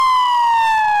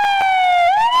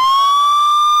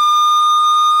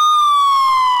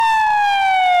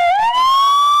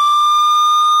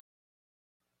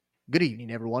Good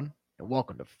evening, everyone, and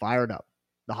welcome to Fired Up,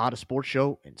 the hottest sports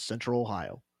show in Central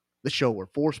Ohio. The show where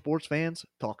four sports fans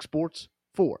talk sports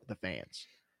for the fans.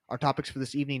 Our topics for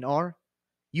this evening are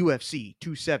UFC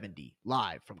 270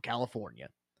 live from California,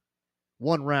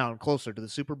 one round closer to the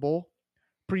Super Bowl,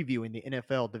 previewing the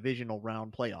NFL divisional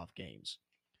round playoff games,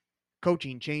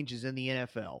 coaching changes in the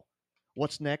NFL,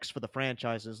 what's next for the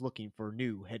franchises looking for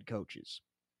new head coaches.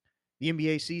 The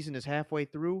NBA season is halfway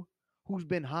through. Who's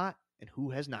been hot and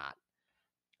who has not?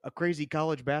 A crazy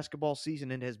college basketball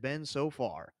season it has been so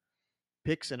far.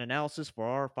 Picks and analysis for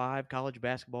our 5 college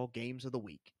basketball games of the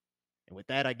week. And with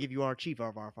that, I give you our chief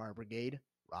of our fire brigade,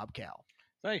 Rob Cal.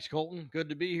 Thanks, Colton. Good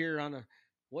to be here on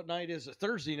what night is it?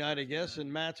 Thursday night, I guess,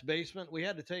 in Matt's basement. We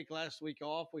had to take last week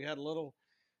off. We had a little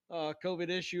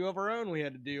COVID issue of our own we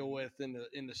had to deal with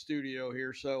in the studio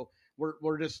here. So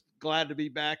we're just glad to be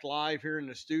back live here in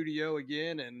the studio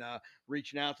again and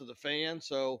reaching out to the fans.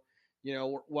 So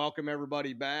welcome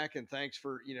everybody back and thanks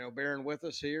for bearing with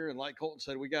us here. And like Colton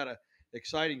said, we got a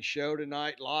exciting show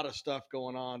tonight. A lot of stuff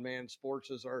going on, man.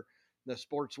 The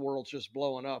sports world's just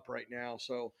blowing up right now.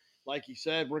 So like he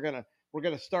said, we're gonna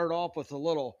start off with a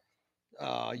little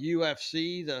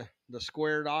UFC, the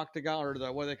squared octagon, or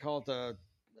the what do they call it, the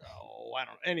I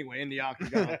don't. Anyway, in the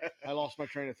octagon, I lost my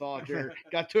train of thought there.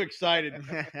 Got too excited.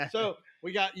 So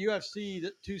we got UFC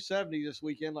 270 this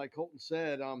weekend, like Colton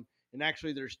said. And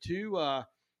actually, there's two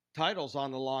titles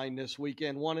on the line this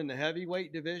weekend. One in the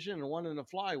heavyweight division and one in the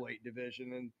flyweight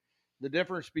division. And the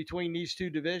difference between these two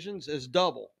divisions is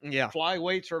double. Yeah.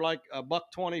 Flyweights are like a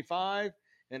 $125,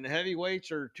 and the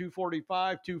heavyweights are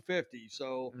 245, 250.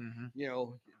 So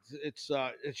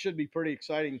it should be pretty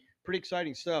exciting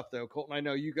stuff though. Colton, I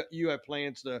know you have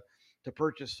plans to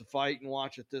purchase the fight and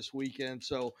watch it this weekend,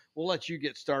 so we'll let you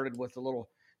get started with a little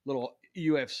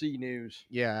UFC news.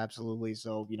 Yeah, absolutely.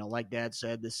 So, like Dad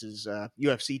said, this is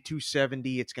UFC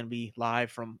 270. It's going to be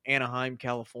live from Anaheim,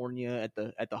 California at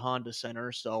the Honda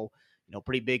Center. So,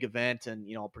 pretty big event and,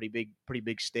 a pretty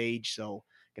big stage. So,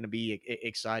 going to be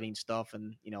exciting stuff.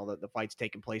 And, the fight's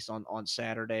taking place on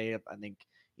Saturday. I think,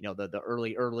 the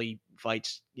early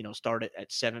fights, start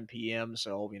at 7 p.m.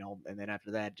 So, and then after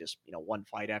that, just, one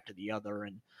fight after the other.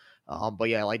 And, but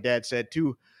yeah, like Dad said,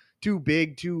 two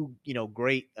great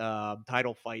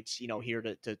title fights here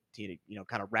to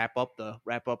kind of wrap up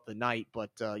the night. But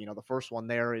the first one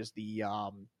there is the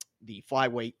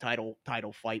flyweight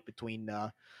title fight between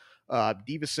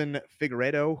Davison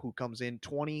Figueiredo, who comes in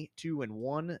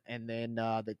 22-1, and then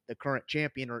the current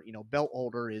champion or belt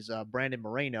holder is Brandon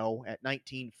Moreno at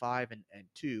 19-5-2.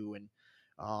 And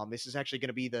this is actually going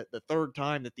to be the third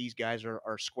time that these guys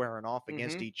are squaring off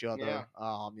against each other.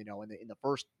 Yeah. In the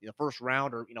first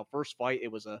round or first fight,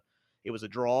 it was a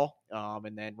draw.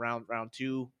 And then round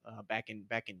two back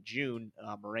in June,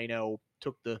 Moreno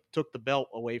took the belt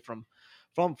away from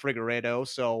Figueiredo.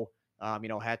 So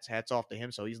hats off to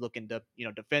him. So he's looking to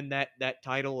defend that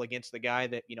title against the guy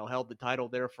that held the title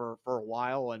there for a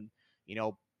while. And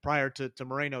prior to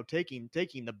Moreno taking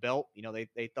the belt,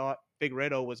 they thought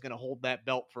Figueiredo was going to hold that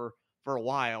belt for a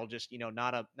while. Just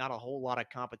not a whole lot of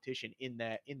competition in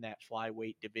that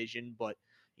flyweight division. But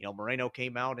Moreno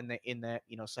came out in that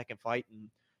second fight and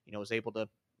was able to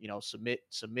submit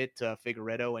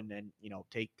Figueiredo and then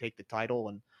take the title.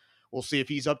 And we'll see if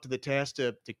he's up to the test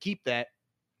to keep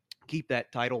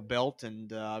that title belt.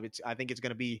 And I think it's going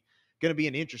to be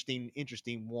an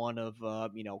interesting one of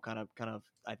kind of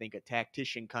I think a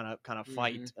tactician kind of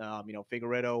fight.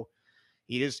 Figueiredo,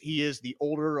 he is the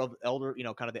elder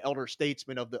kind of the elder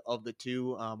statesman of the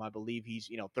two. I believe he's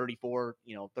 34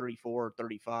 or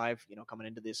 35 coming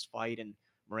into this fight, and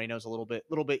Moreno's a little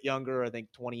bit younger, I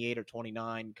think 28 or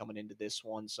 29 coming into this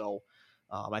one. So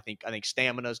I think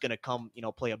stamina is going to come,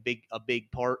 play a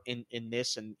big part in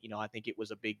this. And, I think it was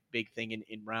a big thing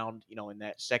in round, in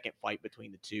that second fight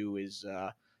between the two is,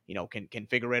 can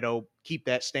Figueiredo keep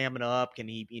that stamina up? Can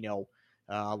he,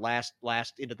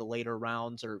 last into the later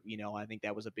rounds? Or, I think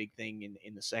that was a big thing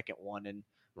in the second one. And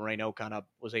Moreno kind of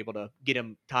was able to get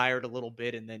him tired a little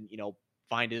bit and then,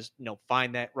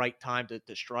 find that right time to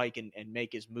strike and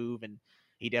make his move. And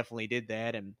he definitely did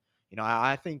that. And,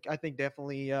 I think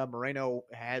definitely Moreno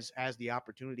has the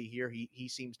opportunity here. He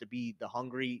seems to be the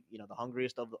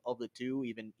hungriest of the two.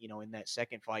 Even in that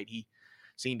second fight, he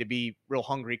seemed to be real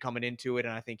hungry coming into it,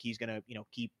 and I think he's gonna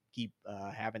keep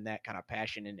having that kind of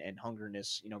passion and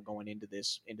hungerness going into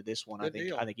this one.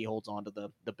 Good I think he holds on to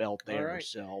the belt there. All right.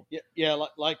 So yeah,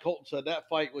 like Colton said, that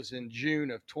fight was in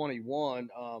June of 21.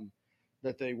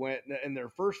 That they went, and their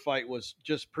first fight was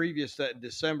just previous that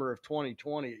December of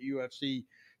 2020 at UFC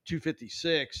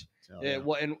 256. So, yeah.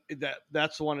 And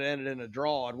that's the one that ended in a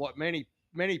draw. And what many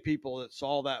many people that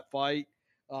saw that fight,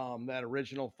 that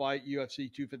original fight,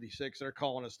 UFC 256, they're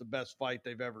calling us the best fight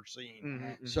they've ever seen.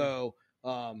 Mm-hmm. So,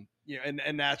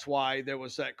 and that's why there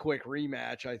was that quick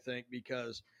rematch, I think,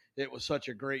 because it was such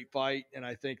a great fight. And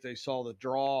I think they saw the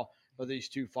draw of these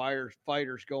two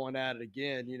fighters going at it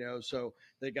again, so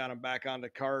they got them back on the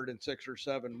card in 6 or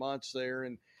 7 months there.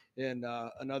 And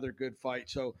another good fight.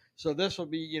 So this will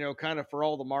be, kind of for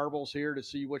all the marbles here to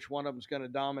see which one of them's going to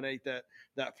dominate that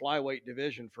flyweight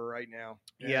division for right now.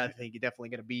 Yeah, I think it's definitely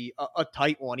going to be a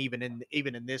tight one, even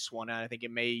in this one. And I think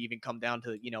it may even come down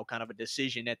to kind of a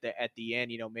decision at the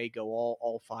end. May go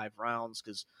all 5 rounds,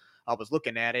 because I was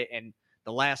looking at it, and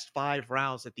the last 5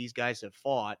 rounds that these guys have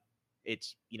fought,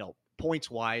 it's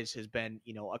points wise has been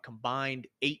a combined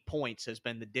 8 points has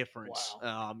been the difference.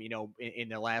 Wow. In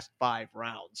the last 5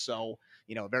 rounds. So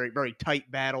very very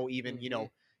tight battle. Even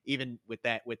even with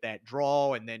that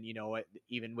draw, and then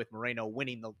even with Moreno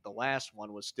winning the last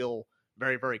one, was still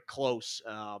very very close.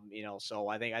 So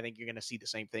I think you're going to see the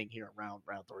same thing here in round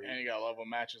 3. And you gotta love when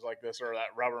matches like this, or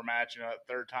that rubber match, that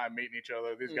third time meeting each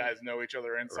other. These guys know each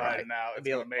other inside and out. It's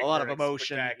gonna make a lot of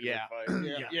emotion. Yeah. Fight.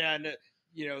 Yeah, and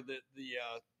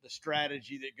the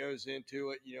strategy that goes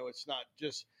into it. It's not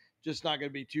just not going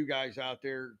to be 2 guys out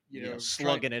there,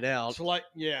 slugging it out.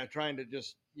 Trying to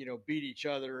just beat each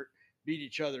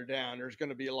other down. There's going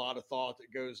to be a lot of thought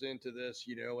that goes into this,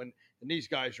 and these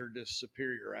guys are just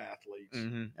superior athletes.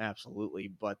 Mm-hmm,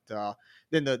 absolutely. But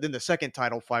then the second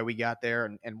title fight we got there,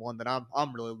 and one that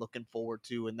I'm really looking forward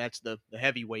to, and that's the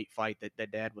heavyweight fight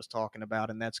that Dad was talking about,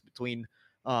 and that's between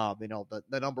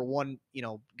the number one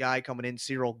guy coming in,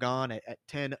 Ciryl Gane, at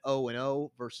 10-0-0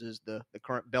 versus the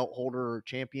current belt holder or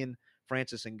champion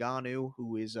Francis Ngannou,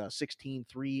 who is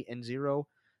 16-3-0.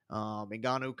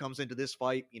 Ngannou comes into this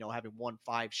fight, having won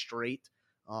 5 straight,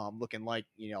 looking like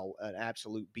an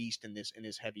absolute beast in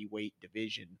this heavyweight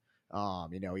division.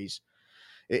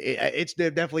 It's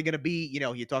definitely going to be,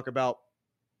 you talk about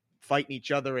fighting each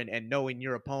other and knowing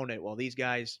your opponent. Well, these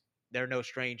guys, they're no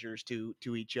strangers to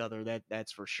each other.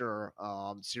 That's for sure.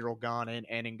 Ciryl Gane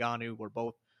and Ngannou were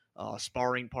both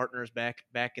sparring partners back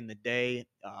in the day.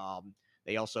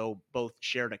 They also both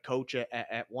shared a coach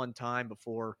at one time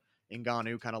before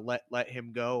Ngannou kind of let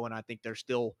him go, and I think there's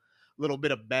still a little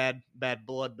bit of bad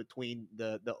blood between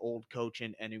the old coach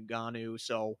and Ngannou.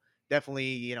 So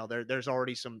definitely, there's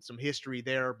already some history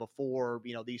there before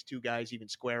these 2 guys even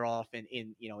square off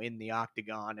in the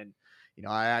octagon. And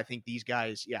I think these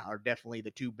guys, are definitely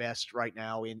the 2 best right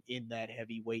now in that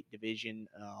heavyweight division.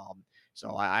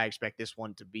 So I expect this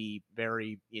one to be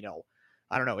very,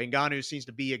 I don't know. Ngannou seems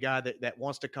to be a guy that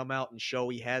wants to come out and show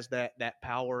he has that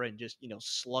power and just,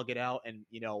 slug it out. And,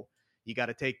 you got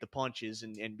to take the punches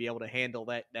and be able to handle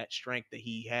that strength that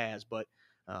he has. But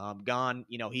Gane,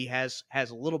 he has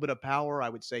a little bit of power. I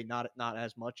would say not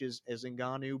as much as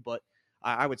Ngannou, but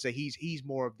I would say he's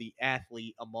more of the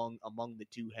athlete among the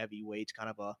 2 heavyweights, kind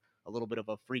of a little bit of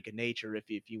a freak of nature, if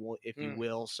you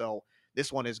will. So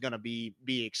this one is going to be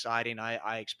exciting.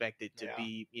 I expect it to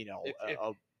be,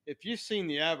 if you've seen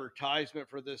the advertisement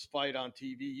for this fight on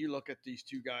TV, you look at these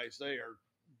 2 guys, they are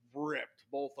ripped.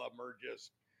 Both of them are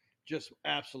just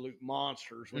absolute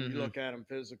monsters when you look at them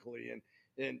physically.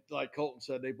 And like Colton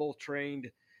said, they both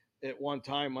trained at one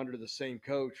time under the same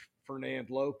coach, Fernand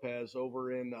Lopez,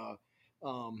 over in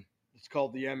it's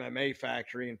called the MMA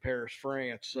Factory in Paris,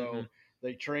 France. So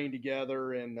they trained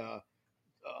together, and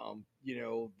then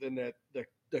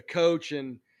the coach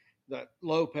and that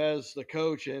Lopez, the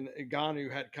coach, and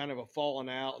Ngannou had kind of a falling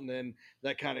out, and then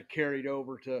that kind of carried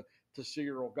over to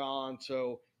Ciryl Gane.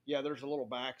 So there's a little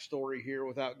backstory here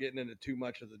without getting into too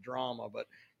much of the drama, but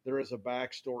there is a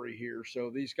backstory here.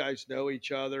 So these guys know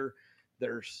each other.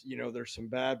 There's some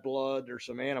bad blood. There's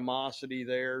some animosity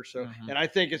there. So, and I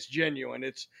think it's genuine.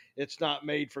 It's not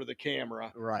made for the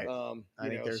camera. Right. I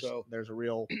think there's a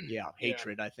real,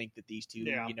 hatred. I think that these 2,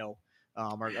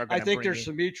 are going I think there's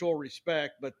some mutual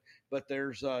respect, but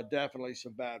there's definitely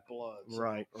some bad blood. So.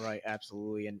 Right.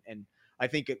 Absolutely. And I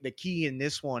think the key in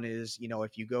this one is,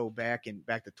 if you go back to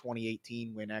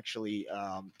 2018, when actually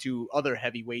 2 other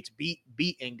heavyweights beat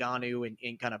Ngannou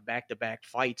in kind of back-to-back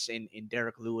fights in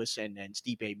Derek Lewis and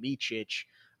Stipe Miocic.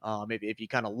 If you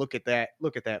kind of look at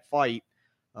that fight,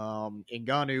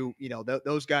 Ngannou,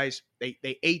 those guys,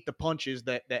 they ate the punches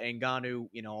that Ngannou,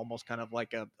 almost kind of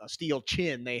like a steel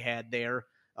chin they had there,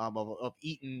 of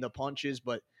eating the punches,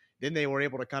 but then they were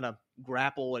able to kind of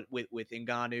grapple with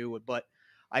Ngannou. But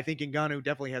I think Ngannou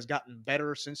definitely has gotten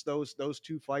better since those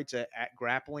 2 fights at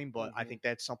grappling, but I think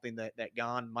that's something that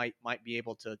Gane might be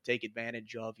able to take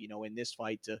advantage of, in this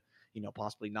fight, to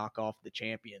possibly knock off the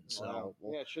champions. Wow.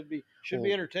 So Yeah, it should be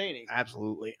entertaining.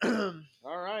 Absolutely.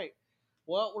 All right.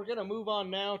 Well, we're going to move on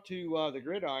now to the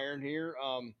gridiron here.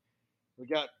 We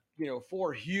got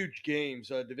 4 huge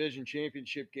games, division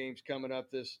championship games coming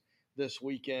up this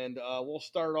weekend. We'll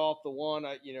start off the one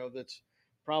that's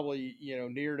probably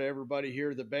near to everybody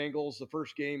here. The Bengals. The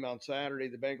first game on Saturday,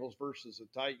 the Bengals versus the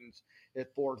Titans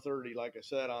at 4:30. Like I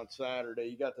said, on Saturday,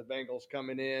 you got the Bengals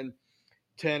coming in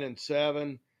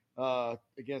 10-7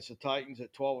 against the Titans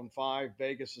at 12-5.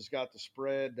 Vegas has got the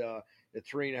spread at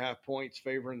 3.5 points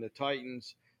favoring the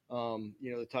Titans.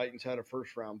 The Titans had a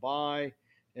first round bye,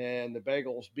 and the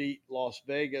Bengals beat Las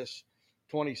Vegas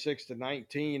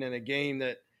 26-19 in a game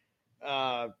that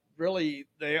really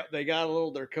they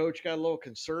got their coach got a little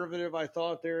conservative, I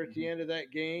thought, there at the end of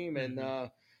that game, and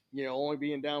only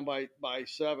being down by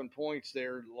 7 points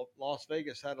there, Las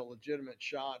Vegas had a legitimate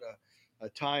shot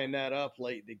of tying that up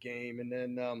late in the game, and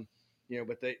then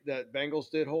but the Bengals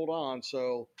did hold on,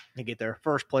 so they get their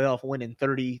first playoff win in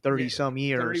 30 some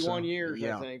years. 31 years,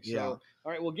 I think. So,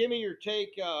 all right, well, give me your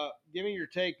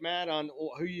take, Matt, on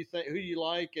who you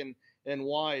like and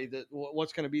why.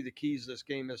 What's going to be the keys to this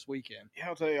game this weekend? Yeah,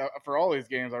 I'll tell you, for all these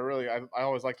games, I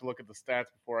always like to look at the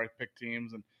stats before I pick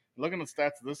teams, and looking at the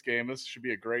stats of this game, this should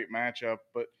be a great matchup,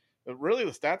 but really, the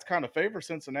stats kind of favor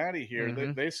Cincinnati here.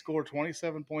 Mm-hmm. They score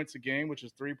 27 points a game, which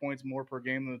is 3 points more per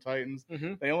game than the Titans.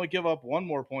 Mm-hmm. They only give up 1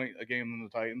 more point a game than the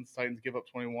Titans. Titans give up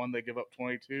 21. They give up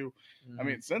 22. Mm-hmm. I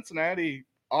mean, Cincinnati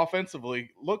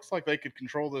offensively looks like they could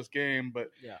control this game,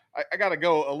 but yeah. I got to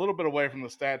go a little bit away from the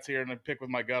stats here and then pick with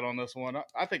my gut on this one.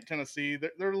 I think Tennessee,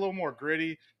 they're a little more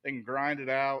gritty. They can grind it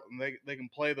out, and they can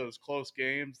play those close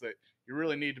games that you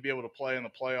really need to be able to play in the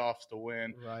playoffs to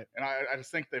win. Right. And I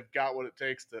just think they've got what it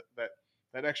takes to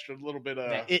that extra little bit of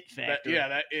that it factor.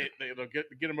 They'll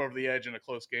get them over the edge in a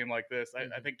close game like this.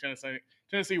 I think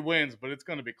Tennessee wins, but it's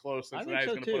going to be close. Cincinnati's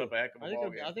going to put up a heck of a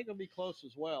ball game. I think it'll be close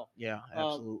as well. Yeah,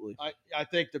 absolutely. I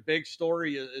think the big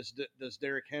story is does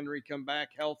Derrick Henry come back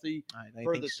healthy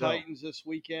for the Titans this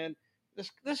weekend?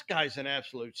 This guy's an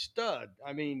absolute stud.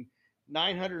 I mean,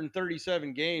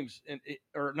 937 games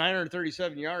or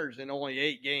 937 yards in only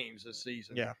 8 games this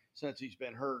season. Yeah. Since he's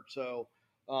been hurt. So,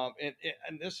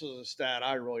 and this is a stat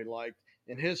I really liked.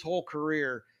 In his whole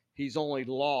career, he's only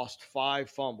lost 5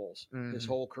 fumbles his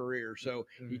whole career. So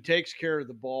he takes care of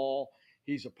the ball.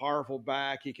 He's a powerful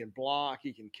back. He can block.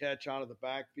 He can catch out of the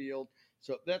backfield.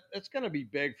 So that's going to be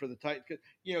big for the Titans.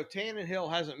 Tannehill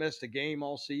hasn't missed a game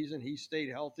all season. He stayed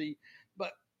healthy.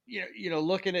 But,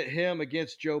 looking at him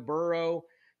against Joe Burrow,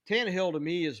 Tannehill to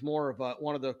me is more of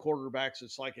one of the quarterbacks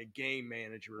that's like a game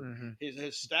manager. Mm-hmm.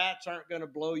 His stats aren't going to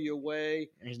blow you away.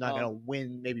 And he's not going to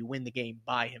win the game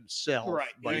by himself.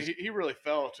 Right. But he really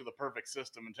fell to the perfect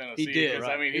system in Tennessee. He did.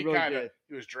 Right. I mean,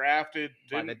 he was drafted,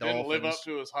 didn't live up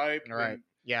to his hype. Right.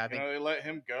 I think they let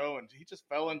him go, and he just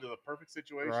fell into the perfect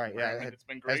situation. Right. Yeah. I think it's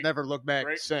been great. Has never looked back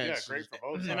since. Yeah, great for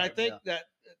both sides. And I think that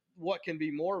what can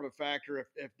be more of a factor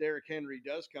if Derrick Henry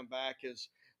does come back is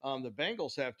the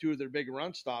Bengals have 2 of their big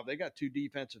run stop. They got 2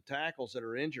 defensive tackles that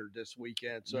are injured this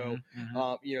weekend. So,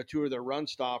 2 of their run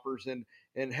stoppers and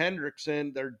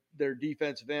Hendrickson, their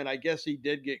defensive end. I guess he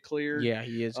did get cleared. Yeah,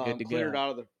 he is good to cleared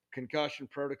out of the concussion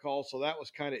protocol. So that was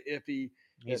kind of iffy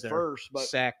at first. But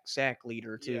sack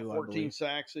leader too. 14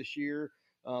 sacks this year.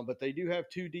 But they do have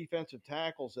 2 defensive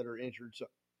tackles that are injured.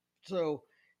 So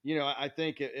I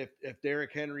think if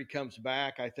Derrick Henry comes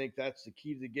back, I think that's the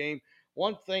key to the game.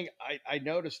 One thing I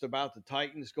noticed about the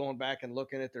Titans going back and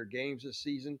looking at their games this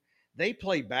season, they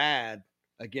play bad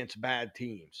against bad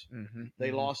teams. Mm-hmm.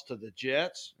 They lost to the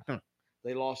Jets.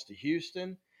 They lost to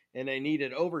Houston, and they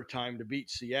needed overtime to beat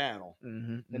Seattle.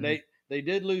 Mm-hmm. And they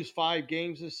did lose 5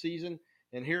 games this season.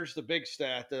 And here's the big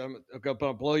stat that I'm going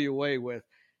to blow you away with.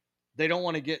 They don't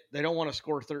want to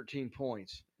score 13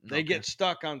 points. They get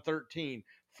stuck on 13.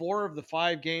 4 of the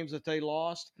 5 games that they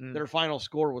lost, their final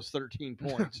score was 13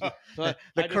 points. So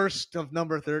the curse of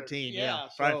number 13. Yeah.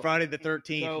 So, Friday the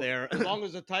 13th there. As long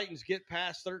as the Titans get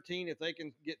past 13, if they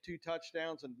can get 2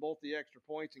 touchdowns and both the extra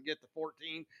points and get to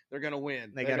 14, they're going to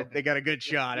win. They got a good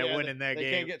shot at winning that game.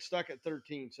 They can't get stuck at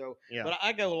 13. So, but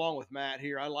I go along with Matt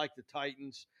here. I like the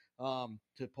Titans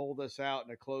to pull this out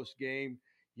in a close game.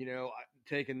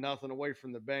 Taking nothing away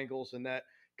from the Bengals and that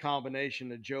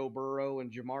combination of Joe Burrow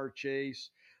and Jamar Chase.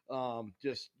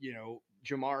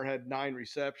 Jamar had 9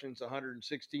 receptions,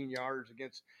 116 yards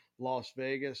against Las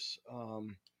Vegas.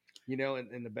 And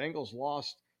the Bengals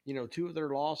lost, 2 of their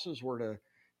losses were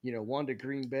one to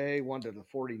Green Bay, one to the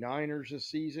 49ers this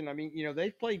season. I mean,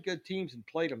 they've played good teams and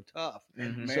played them tough.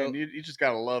 Man, So, you just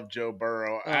gotta love Joe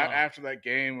Burrow. After that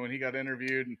game when he got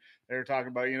interviewed and they were talking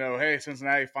about, hey,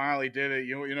 Cincinnati finally did it.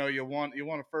 You won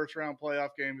a first round playoff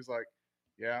game. He's like,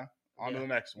 yeah, on to the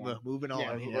next one. Moving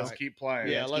on. Let's keep playing.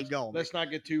 Yeah, let's keep going. Let's not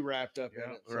get too wrapped up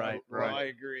in it. So, right. I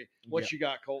agree. What you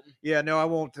got, Colton? Yeah, no, I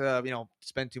won't.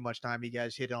 Spend too much time. You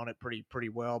guys hit on it pretty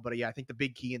well. But yeah, I think the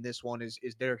big key in this one is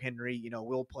Derrick Henry.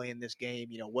 Will play in this game.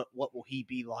 What will he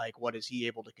be like? What is he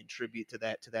able to contribute to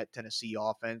that Tennessee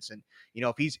offense? And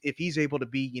if he's able to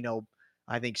be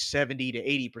I think 70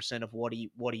 to 80% of what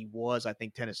he was, I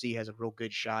think Tennessee has a real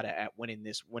good shot at winning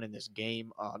this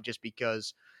game. Just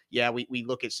because, yeah, we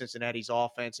look at Cincinnati's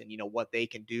offense and what they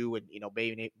can do, and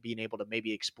being able to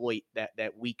maybe exploit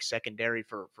that weak secondary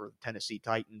for the Tennessee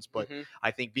Titans. But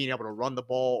I think being able to run the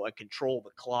ball and control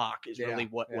the clock is really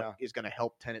what is going to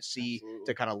help Tennessee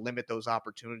to kind of limit those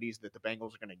opportunities that the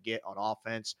Bengals are going to get on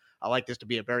offense. I like this to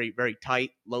be a very, very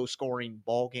tight, low scoring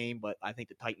ball game, but I think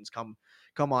the Titans come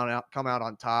out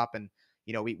on top. And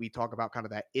we talk about kind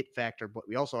of that it factor, but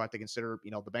we also have to consider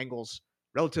the Bengals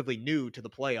relatively new to the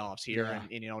playoffs here,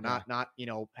 and not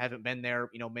haven't been there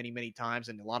many times,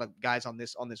 and a lot of guys on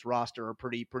this roster are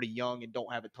pretty young and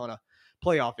don't have a ton of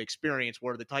playoff experience,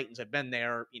 where the Titans have been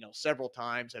there several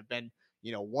times, have been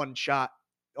one shot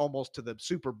almost to the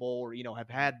Super Bowl, or have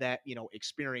had that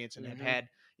experience and have had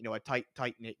a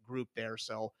tight knit group there.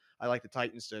 So I like the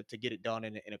Titans to get it done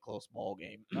in a close ball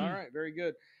game. All right, very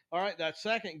good. All right, that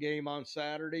second game on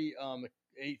Saturday,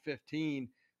 8:15,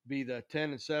 be the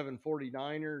 10-7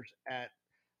 49ers at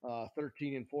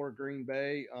 13-4 Green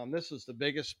Bay. This is the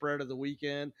biggest spread of the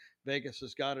weekend. Vegas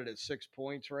has got it at 6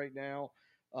 points right now.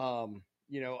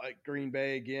 At Green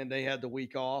Bay, again, they had the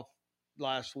week off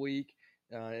last week,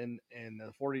 and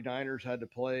the 49ers had to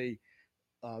play.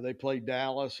 They played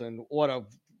Dallas, and what a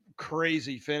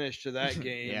crazy finish to that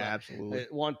game. Yeah, absolutely.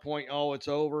 At one point, it's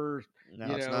over.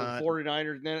 No, it's not.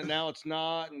 49ers, now it's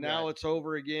not, and now it's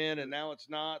over again, and now it's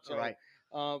not. So, right.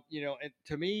 And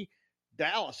to me,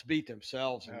 Dallas beat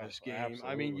themselves in this game. Absolutely.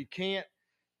 I mean, you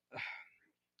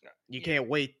can't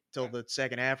wait till the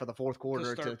second half of the fourth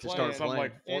quarter to start something playing.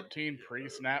 like 14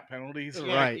 pre-snap penalties.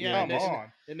 Right. Yeah. Come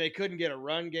on. And they couldn't get a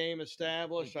run game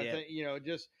established. Yeah. I think,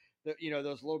 just there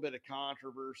was a little bit of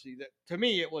controversy that, to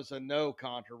me, it was a no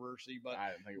controversy, but I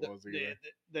didn't think it was either.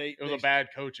 It was a bad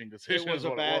coaching decision. It was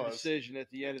a bad decision at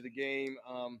the end of the game.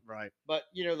 Right. But,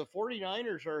 the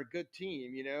 49ers are a good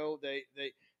team. They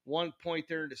 1 point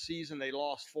there in the season, they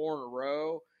lost 4 in a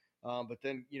row. But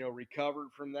then, recovered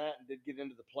from that and did get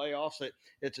into the playoffs.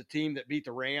 It's a team that beat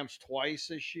the Rams twice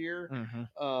this year.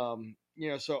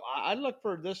 So I look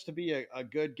for this to be a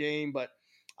good game, but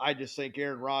I just think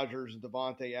Aaron Rodgers and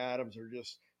Devontae Adams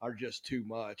are just too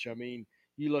much. I mean,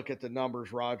 you look at the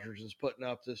numbers Rodgers is putting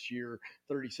up this year,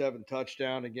 37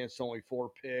 touchdowns against only 4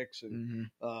 picks.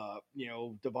 And,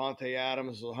 Devontae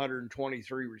Adams,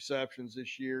 123 receptions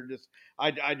this year.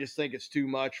 I just think it's too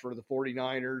much for the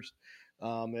 49ers.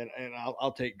 And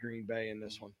I'll take Green Bay in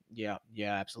this one. Yeah,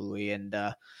 absolutely. And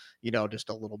just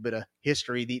a little bit of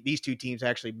history. These two teams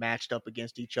actually matched up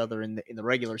against each other in the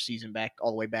regular season all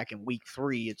the way back in week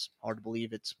 3. It's hard to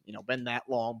believe it's been that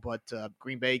long, but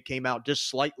Green Bay came out just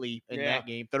slightly in that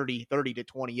game, 30 to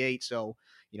 28. So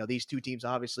these two teams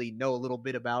obviously know a little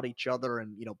bit about each other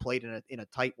and played in a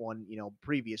tight one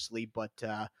previously. But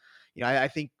I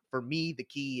think for me the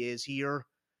key is here.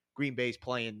 Green Bay's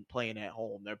playing at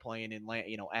home. They're playing in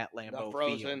at Lambeau the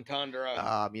frozen Field.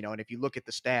 tundra. And if you look at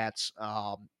the stats,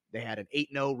 they had an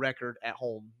 8-0 record at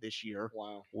home this year.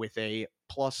 Wow. With a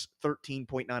plus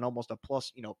 13.9, almost a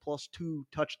plus 2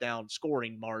 touchdown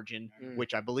scoring margin,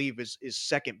 which I believe is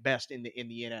second best in the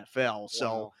NFL.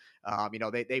 So,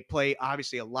 they play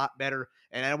obviously a lot better,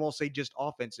 and I won't say just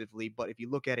offensively, but if you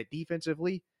look at it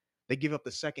defensively, they give up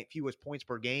the second fewest points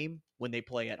per game when they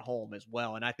play at home as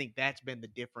well. And I think that's been the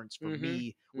difference for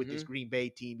me with this Green Bay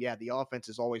team. Yeah, the offense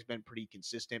has always been pretty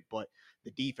consistent, but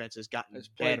the defense has gotten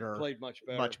played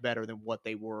much better than what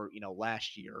they were,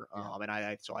 last year.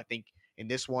 Yeah. So I think in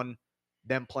this one,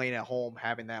 them playing at home,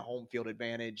 having that home field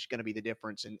advantage, going to be the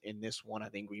difference in this one. I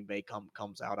think Green Bay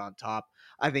comes out on top.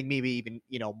 I think maybe even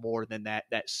more than that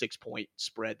 6 point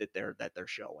spread that they're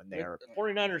showing there. The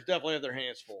 49ers definitely have their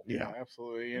hands full. Yeah,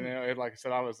 absolutely. Like I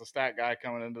said, I was the stat guy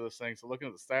coming into this thing, so looking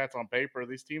at the stats on paper,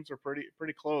 these teams are pretty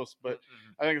close. But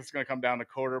I think it's going to come down to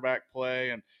quarterback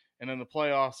play and in the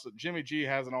playoffs. Jimmy G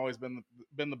hasn't always been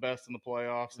the best in the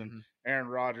playoffs, and Aaron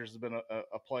Rodgers has been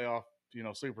a playoff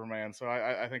Superman. So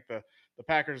I think the the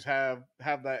Packers have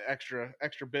that extra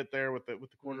bit there with the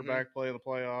quarterback play in the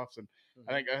playoffs, and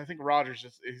I think Rodgers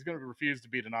he's going to refuse to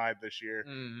be denied this year.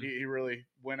 He really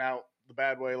went out the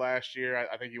bad way last year.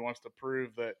 I think he wants to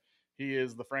prove that he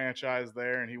is the franchise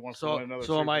there, and he wants to win another.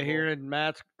 So Super am I Bowl. hearing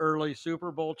Matt's early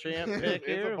Super Bowl champ pick?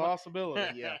 It's a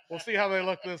possibility. Yeah, we'll see how they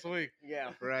look this week.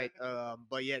 Yeah, right.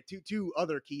 But yeah, two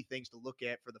other key things to look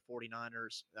at for the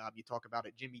 49ers. You talk about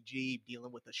it, Jimmy G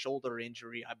dealing with a shoulder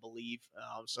injury, I believe.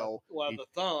 The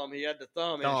thumb. He had the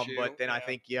thumb issue. But then I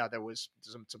think there was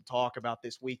some talk about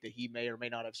this week that he may or may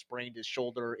not have sprained his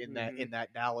shoulder in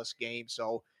that Dallas game.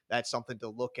 So that's something to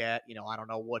look at. I don't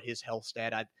know what his health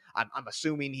stat. I'm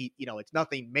assuming he, it's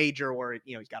nothing major where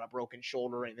he's got a broken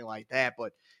shoulder or anything like that.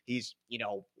 But he's,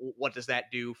 what does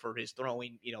that do for his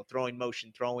throwing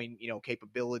motion, throwing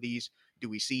capabilities? Do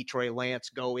we see Trey Lance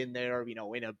go in there,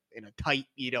 in a tight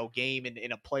game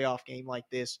in a playoff game like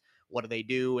this? What do they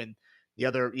do? And the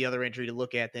other injury to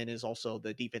look at then is also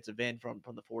the defensive end from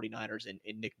the 49ers and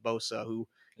Nick Bosa, who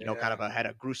kind of had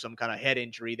a gruesome kind of head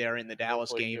injury there in the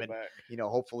Dallas game, and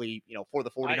hopefully for the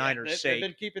 49ers' sake, they've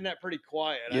been keeping that pretty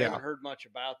quiet. Yeah. I haven't heard much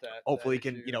about that. Hopefully,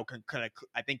 can kind of.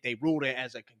 I think they ruled it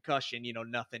as a concussion.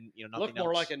 Nothing. Nothing. Looked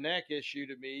more like a neck issue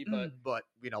to me, but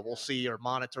we'll see or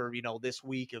monitor. This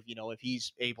week if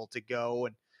he's able to go,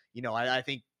 and I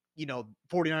think.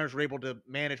 49ers were able to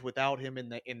manage without him in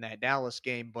that Dallas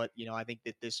game, but I think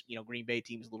that this Green Bay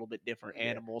team is a little bit different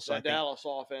animal. So the Dallas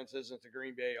offense isn't the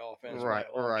Green Bay offense, right?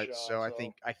 So I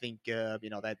think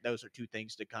that those are two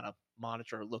things to kind of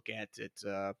monitor or look at. It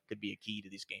could be a key to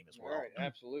this game as well. All right,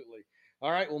 absolutely.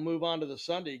 All right, we'll move on to the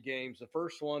Sunday games. The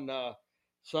first one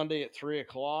Sunday at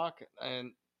 3:00,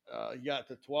 and you got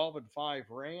the 12-5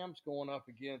 Rams going up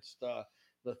against the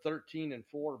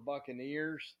 13-4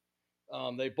 Buccaneers.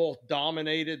 They both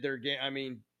dominated their game. I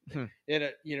mean,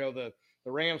 the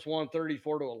Rams won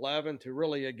 34-11 to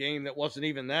really a game that wasn't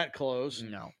even that close.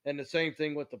 No. And the same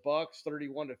thing with the Bucs,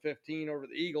 31-15 over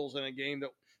the Eagles in a game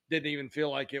that didn't even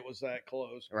feel like it was that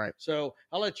close. Right. So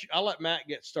I'll let Matt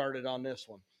get started on this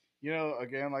one.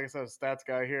 Again, like I said, stats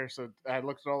guy here. So I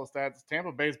looked at all the stats.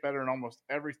 Tampa Bay's better in almost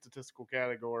every statistical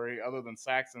category other than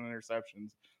sacks and interceptions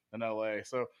than LA.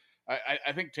 So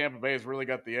I think Tampa Bay has really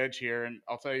got the edge here, and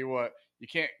I'll tell you what, you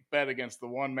can't bet against the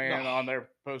one man on their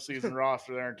postseason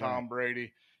roster there, Tom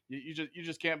Brady. You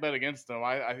just can't bet against him.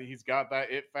 I think he's got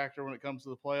that it factor when it comes to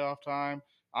the playoff time.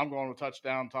 I'm going with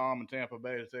touchdown Tom and Tampa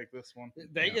Bay to take this one.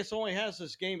 Vegas only has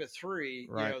this game at 3,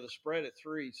 the spread at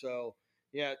 3. So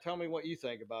yeah, tell me what you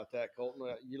think about that, Colton.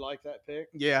 You like that pick?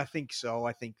 Yeah, I think so.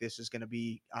 I think this is going to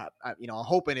be, I'm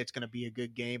hoping it's going to be a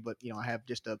good game, but I have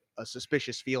just a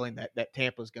suspicious feeling that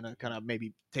Tampa's going to kind of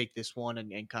maybe take this one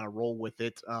and kind of roll with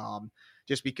it.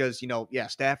 Just because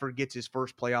Stafford gets his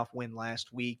first playoff win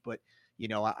last week, but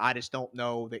I just don't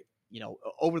know that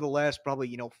over the last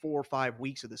probably 4 or 5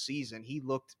 weeks of the season, he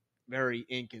looked very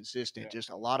inconsistent. Just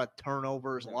a lot of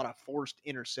turnovers, a lot of forced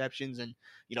interceptions, and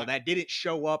that didn't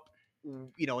show up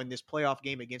in this playoff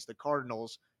game against the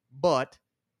Cardinals, but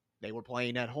they were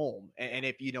playing at home. And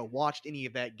if watched any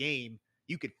of that game,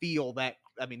 you could feel that.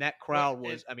 I mean, that crowd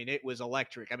was. It was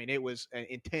electric. I mean, it was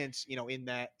intense. In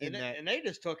that. And they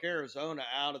just took Arizona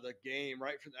out of the game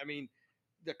right from. I mean,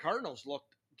 the Cardinals looked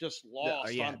just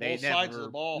lost on both sides of the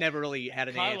ball. Never really had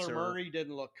an answer. Kyler Murray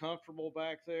didn't look comfortable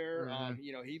back there.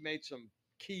 He made some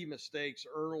key mistakes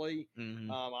early.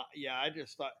 I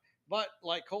just thought. But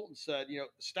like Colton said,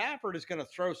 Stafford is going to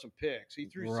throw some picks. He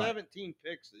threw 17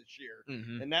 picks this year,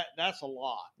 and that's a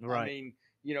lot. Right. I mean,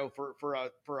 for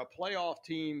a playoff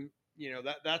team,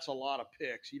 that's a lot of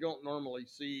picks. You don't normally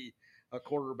see a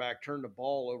quarterback turn the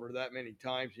ball over that many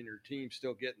times and your team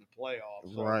still get in the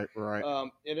playoffs. So, right.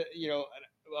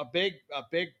 A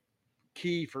big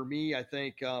key for me, I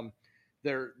think,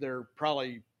 they're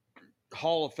probably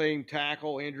Hall of Fame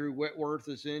tackle Andrew Whitworth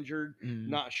is injured.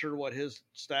 Not sure what his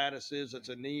status is. It's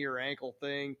a knee or ankle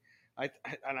thing. I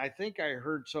think I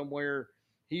heard somewhere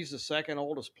he's the second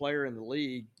oldest player in the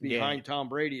league behind Tom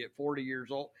Brady at 40 years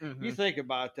old. You think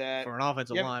about that for an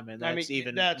offensive lineman.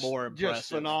 That's more impressive. Just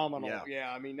phenomenal.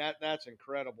 Yeah, I mean that's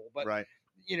incredible. But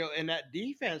and that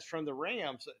defense from the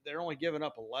Rams, they're only giving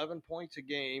up 11 points a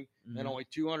game and only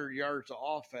 200 yards of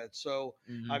offense. So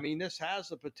I mean, this has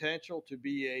the potential to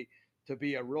be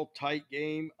a real tight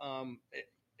game.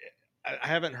 I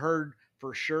haven't heard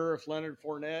for sure if Leonard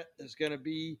Fournette is going to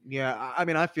be. Yeah, I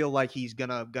mean, I feel like he's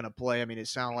gonna play. I mean, it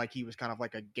sounded like he was kind of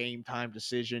like a game time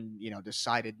decision.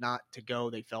 Decided not to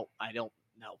go. They felt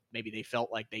maybe they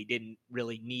felt like they didn't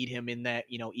really need him in that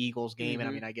Eagles game. And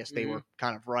I mean, I guess they were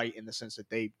kind of right in the sense that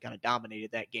they kind of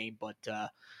dominated that game. But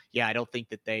I don't think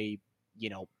that they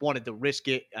wanted to risk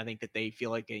it. I think that they feel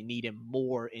like they need him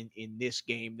more in this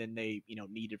game than they,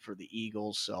 needed for the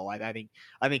Eagles. So I think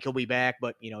he'll be back,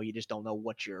 but you just don't know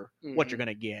what you're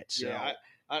gonna get. So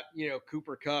yeah,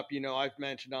 Cooper Kupp, I've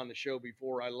mentioned on the show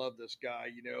before, I love this guy,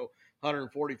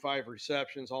 145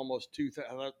 receptions, almost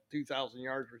 2,000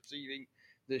 yards receiving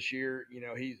this year.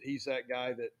 He's that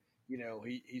guy that,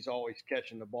 he's always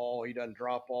catching the ball. He doesn't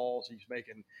drop balls. He's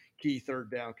making key third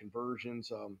down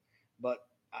conversions. But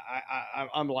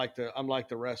I'm like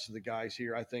the rest of the guys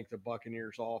here. I think the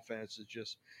Buccaneers offense is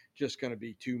just going to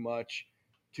be too much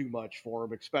for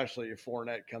him, especially if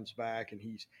Fournette comes back and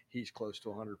he's close to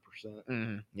 100%.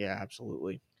 Mm-hmm. Yeah,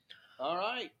 absolutely. All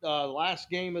right, last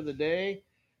game of the day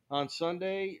on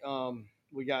Sunday.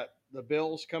 We got the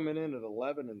Bills coming in at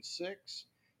 11-6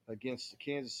 against the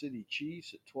Kansas City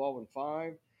Chiefs at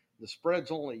 12-5. The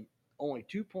spread's only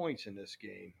 2 points in this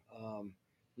game.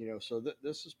 So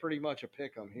this is pretty much a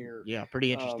pick 'em here. Yeah,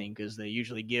 pretty interesting because they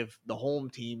usually give the home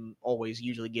team always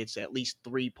usually gets at least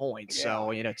 3 points. Yeah.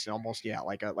 So it's almost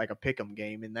like a pick 'em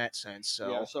game in that sense.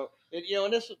 So yeah, so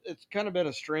and it's kind of been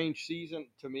a strange season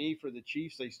to me for the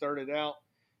Chiefs. They started out,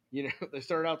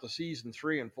 the season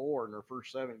 3-4 in their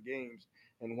first 7 games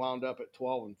and wound up at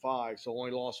 12-5. So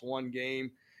only lost 1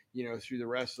 game. Through the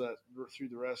rest of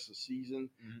the season,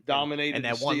 dominated, and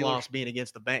that one loss being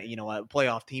against the a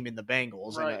playoff team in the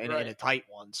Bengals, right. in a tight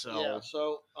one. So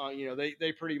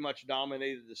they pretty much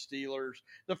dominated the Steelers.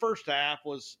 The first half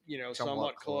was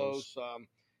somewhat close,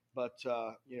 but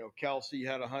Kelsey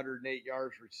had 108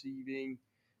 yards receiving.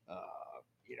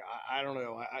 I don't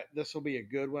know. This will be a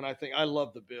good one. I think I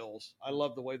love the Bills. I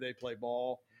love the way they play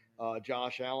ball.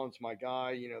 Josh Allen's my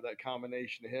guy. That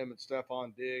combination of him and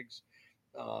Stephon Diggs.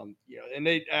 And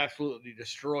they absolutely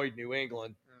destroyed New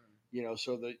England.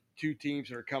 So the 2 teams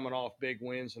that are coming off big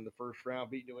wins in the first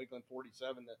round beat New England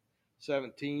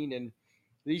 47-17, and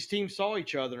these teams saw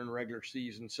each other in regular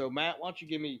season. So Matt, why don't you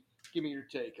give me your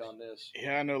take on this?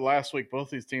 Yeah, I know last week both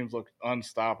these teams looked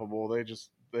unstoppable.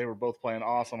 They were both playing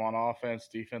awesome on offense.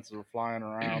 Defenses were flying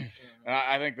around. And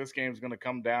I think this game is going to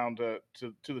come down to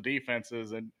the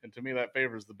defenses, and to me that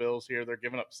favors the Bills here. They're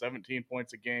giving up 17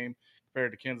 points a game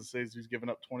compared to Kansas City, who's giving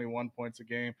up 21 points a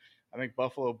game. I think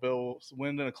Buffalo Bills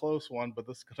win in a close one, but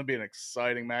this is going to be an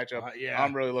exciting matchup.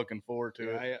 I'm really looking forward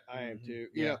to it. I am too.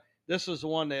 Yeah. This is the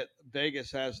one that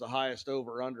Vegas has the highest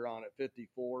over-under on at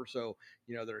 54. So,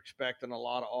 they're expecting a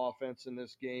lot of offense in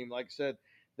this game. Like I said,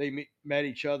 they met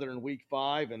each other in week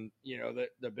 5, and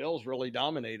the Bills really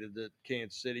dominated the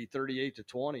Kansas City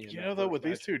 38-20. Though with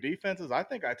these 2 defenses, I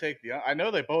think I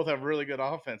know they both have really good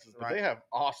offenses, but they have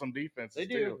awesome defenses. They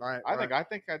do. Too. I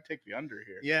think I'd take the under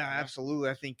here. Yeah, absolutely.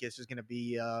 I think this is going to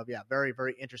be very,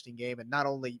 very interesting game, and not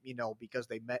only because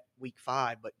they met week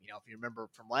 5, but if you remember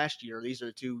from last year, these are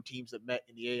the 2 teams that met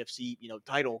in the AFC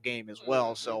title game as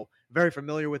well. Mm-hmm. So very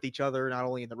familiar with each other, not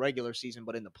only in the regular season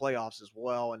but in the playoffs as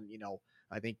well, and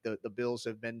I think the Bills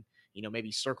have been,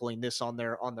 maybe circling this on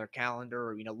their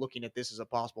calendar, or looking at this as a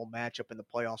possible matchup in the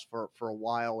playoffs for a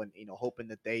while, and hoping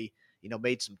that they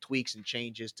made some tweaks and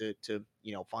changes to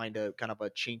find a kind of a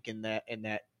chink in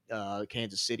that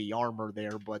Kansas City armor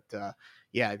there. But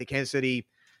the Kansas City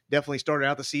definitely started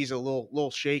out the season a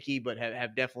little shaky, but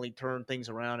have definitely turned things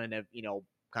around and have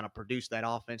kind of produced that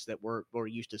offense that we're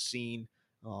used to seeing.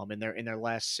 In their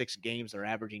last 6 games, they're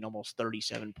averaging almost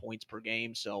 37 points per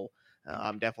game. So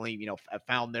I'm definitely,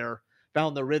 found their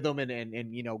rhythm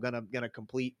and gonna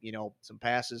complete, some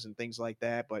passes and things like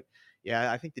that. But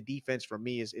yeah, I think the defense for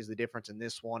me is the difference in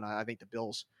this one. I think the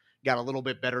Bills got a little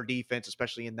bit better defense,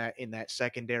 especially in that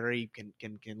secondary can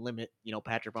limit,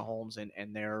 Patrick Mahomes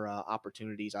and their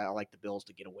opportunities. I like the Bills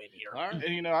to get a win here.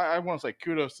 And I want to say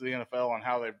kudos to the NFL on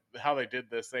how they did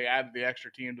this. They added the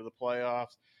extra team to the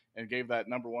playoffs and gave that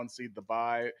number 1 seed the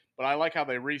bye. But I like how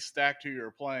they restacked who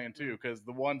you're playing too, because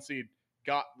the 1 seed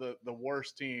got the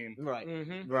worst team. Right.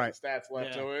 Mm-hmm. Right. Stats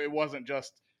left. Yeah. So it wasn't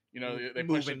just, they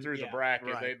pushed it through the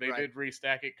bracket. Right, they did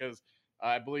restack it because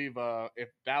I believe if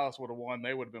Dallas would have won,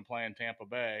 they would have been playing Tampa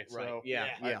Bay. Right. So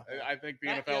I think the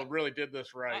NFL really did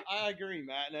this right. I agree,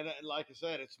 Matt. And like I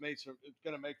said, it's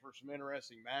going to make for some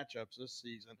interesting matchups this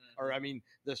season, or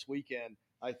this weekend,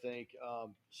 I think.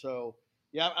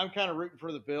 Yeah, I'm kind of rooting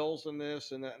for the Bills in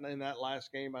this, and in that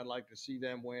last game, I'd like to see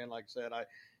them win. Like I said,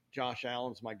 Josh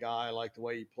Allen's my guy. I like the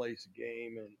way he plays the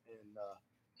game, and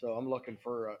so I'm looking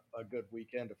for a good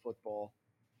weekend of football.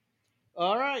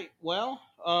 All right, well,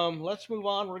 let's move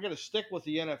on. We're going to stick with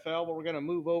the NFL, but we're going to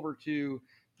move over to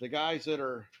the guys that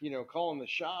are calling the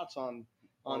shots on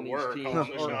these teams,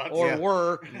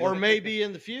 or maybe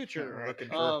in the future.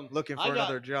 Looking for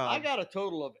another job. I got a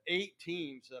total of 8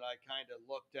 teams that I kind of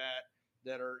looked at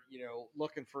that are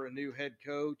looking for a new head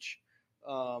coach.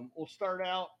 We'll start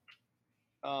out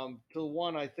to the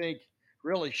one I think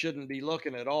really shouldn't be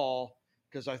looking at all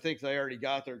because I think they already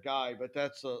got their guy, but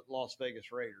that's the Las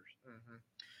Vegas Raiders. Mm-hmm.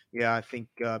 Yeah, I think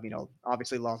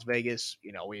obviously Las Vegas.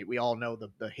 We all know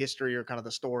the history or kind of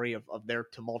the story of their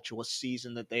tumultuous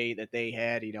season that they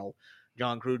had.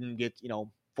 John Gruden gets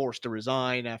forced to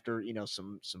resign after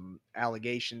some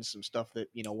allegations, some stuff that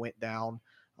went down,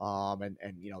 and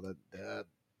the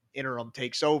interim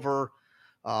takes over.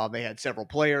 They had several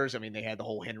players. I mean, they had the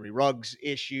whole Henry Ruggs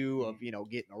issue of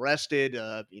getting arrested.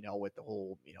 With the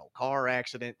whole car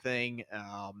accident thing.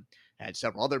 Had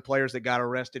several other players that got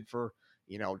arrested for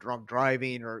drunk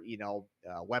driving or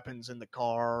weapons in the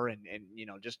car, and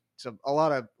just a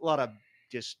lot of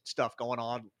just stuff going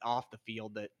on off the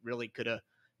field that really could have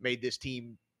made this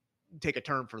team take a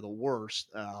turn for the worse.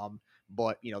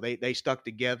 But they stuck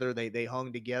together, they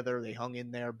hung together, they hung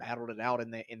in there, battled it out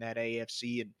in that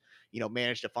AFC, and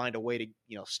managed to find a way to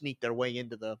sneak their way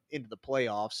into the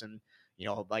playoffs. And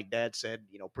like Dad said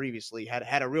previously,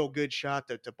 had a real good shot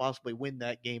to possibly win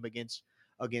that game against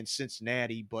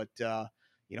Cincinnati. But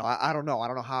I don't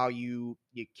know how you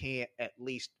can't at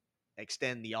least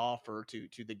extend the offer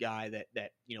to the guy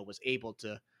that was able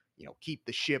to keep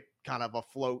the ship kind of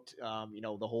afloat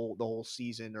the whole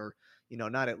season, or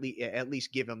not at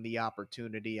least give him the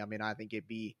opportunity. I mean, I think it'd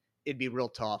be real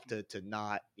tough to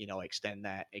not extend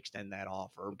that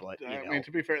offer. But I mean,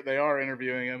 to be fair, they are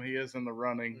interviewing him. He is in the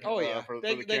running. Oh yeah, for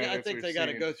I the candidates think they got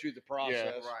to go through the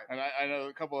process. Yeah, right. And I know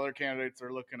a couple other candidates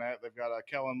they're looking at. They've got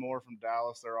Kellen Moore from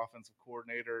Dallas, their offensive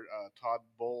coordinator. Todd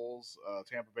Bowles,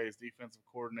 Tampa Bay's defensive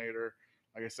coordinator.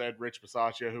 Like I said, Rich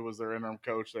Bisaccia, who was their interim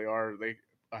coach. They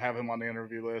have him on the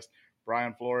interview list.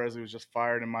 Brian Flores, who was just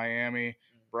fired in Miami.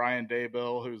 Brian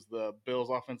Daboll, who's the Bills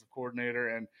offensive coordinator,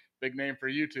 and big name for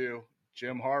you two,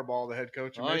 Jim Harbaugh, the head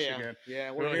coach of Michigan.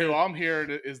 Yeah, who I'm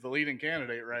hearing is the leading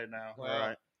candidate right now.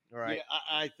 Well, right. Yeah,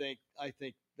 I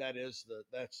think that's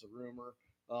the rumor.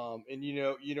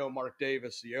 And Mark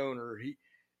Davis, the owner,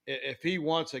 if he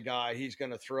wants a guy, he's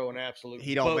going to throw an absolute.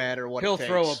 He don't matter what he'll it takes.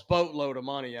 throw a boatload of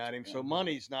money at him. So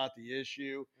money's not the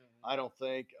issue, I don't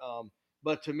think.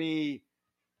 But to me,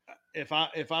 if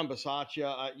I'm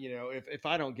Bisaccia, if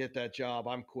I don't get that job,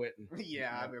 I'm quitting.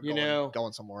 Yeah,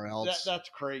 going somewhere else. That's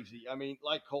crazy. I mean,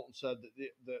 like Colton said,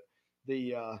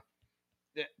 the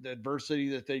adversity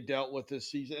that they dealt with this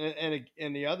season,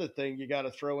 and the other thing you got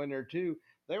to throw in there too,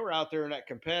 they were out there in that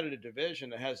competitive division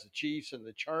that has the Chiefs and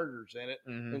the Chargers in it,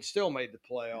 and still made the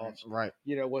playoffs. Right.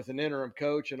 With an interim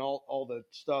coach and all the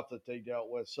stuff that they dealt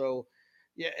with. So,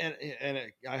 yeah, and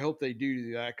I hope they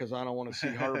do that because I don't want to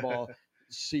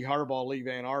see Harbaugh leave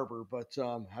Ann Arbor, but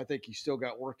I think he's still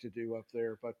got work to do up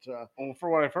there. But well, for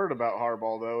what I've heard about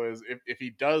Harbaugh, though, is if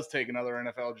he does take another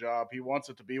NFL job, he wants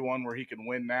it to be one where he can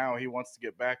win now. He wants to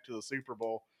get back to the Super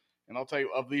Bowl. And I'll tell you,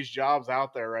 of these jobs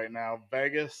out there right now,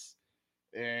 Vegas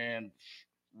and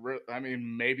I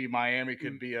mean, maybe Miami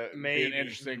could be an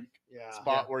interesting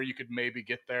spot where you could maybe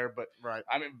get there. But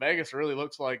I mean, Vegas really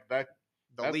looks like that's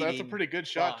a pretty good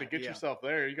shot to get yourself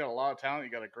there. You got a lot of talent.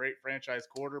 You got a great franchise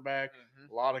quarterback,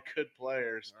 a lot of good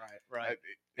players. Right.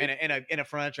 And a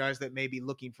franchise that may be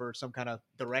looking for some kind of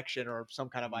direction or some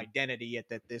kind of identity at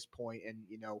this point. And,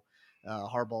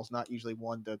 Harbaugh's not usually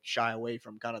one to shy away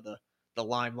from kind of the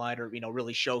limelight or,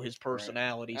 really show his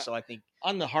personality. So I think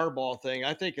on the Harbaugh thing,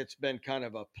 I think it's been kind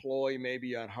of a ploy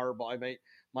maybe on Harbaugh.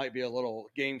 Might be a little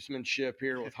gamesmanship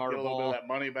here with Harbaugh. Get a little bit of that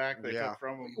money back they took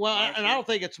from him. Well, and I don't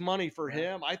think it's money for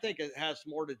him. I think it has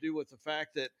more to do with the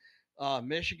fact that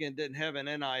Michigan didn't have an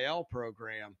NIL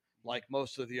program like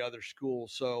most of the other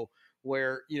schools. So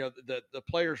where, the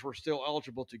players were still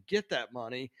eligible to get that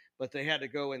money, but they had to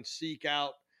go and seek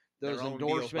out those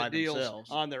endorsement deals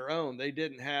on their own. They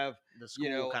didn't have the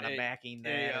school kind of backing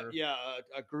that.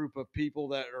 A group of people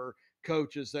that are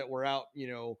coaches that were out,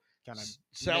 kind of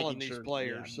selling these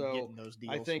players. So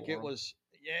I think it was,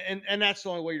 and that's the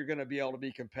only way you're going to be able to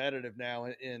be competitive now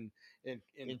in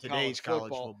today's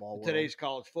college football world. Today's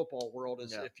college football world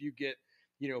is if you get,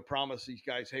 promise these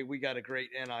guys, hey, we got a great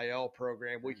NIL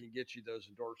program, we can get you those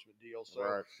endorsement deals.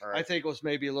 So I think it was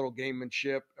maybe a little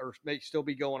gamemanship, or may still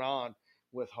be going on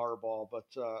with Harbaugh,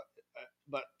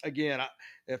 but again,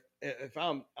 if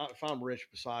I'm Rich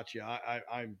Bisaccia,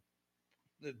 I'm.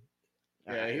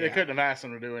 They couldn't have asked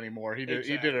him to do any more. He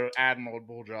did an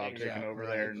admirable job taking over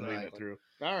there and leading it through.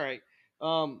 All right.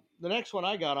 The next one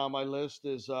I got on my list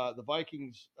is the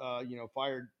Vikings.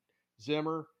 Fired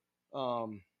Zimmer.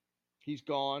 He's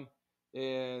gone,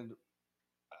 and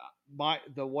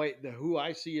who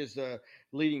I see as the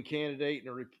leading candidate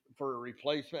for a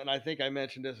replacement. And I think I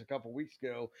mentioned this a couple weeks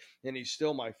ago, and he's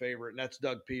still my favorite, and that's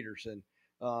Doug Peterson.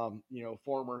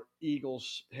 Former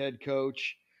Eagles head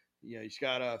coach. He's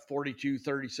got a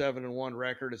 42-37-1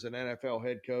 record as an NFL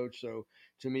head coach. So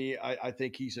to me, I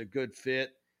think he's a good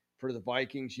fit for the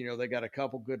Vikings. They got a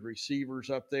couple good receivers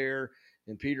up there.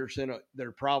 And Peterson,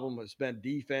 their problem has been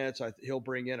defense. He'll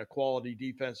bring in a quality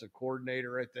defensive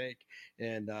coordinator, I think.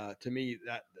 And to me,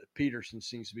 that Peterson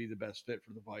seems to be the best fit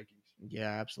for the Vikings. Yeah,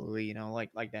 absolutely.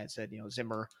 Like Dad said,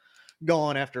 Zimmer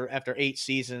gone after 8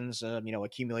 seasons,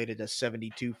 accumulated a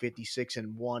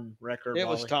 72-56-1 record. It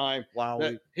was time. Wow.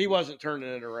 He wasn't turning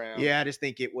it around. Yeah, I just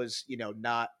think it was,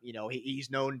 not, he's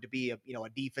known to be a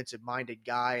defensive minded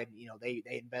guy, and, they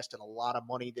invested a lot of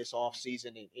money this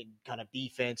offseason in kind of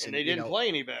defense. And they didn't play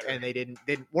any better. And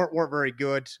they weren't very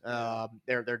good.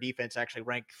 Their defense actually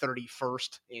ranked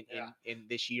 31st in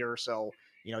this year. So,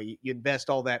 you invest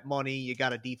all that money, you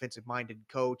got a defensive minded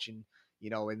coach, and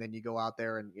then you go out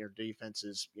there and your defense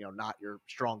is, not your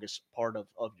strongest part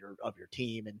of your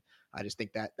team. And I just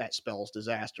think that spells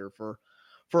disaster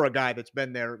for a guy that's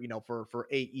been there, for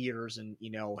 8 years and,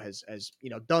 has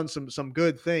done some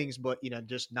good things, but,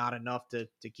 just not enough to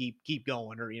keep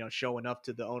going or, show enough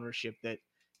to the ownership that,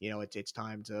 it's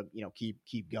time to,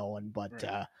 keep going. But,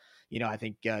 Right. I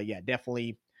think,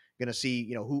 definitely going to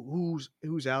see,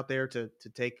 who's out there to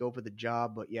take over the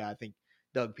job. But yeah, I think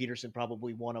Doug Peterson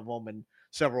probably one of them, and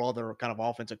several other kind of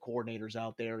offensive coordinators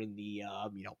out there in the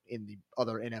in the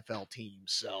other NFL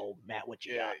teams. So Matt, what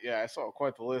you got? Yeah, I saw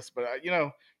quite the list, but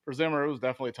for Zimmer, it was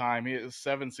definitely time. His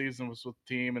 7 seasons with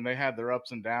the team, and they had their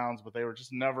ups and downs, but they were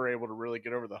just never able to really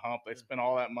get over the hump. They spent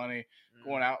all that money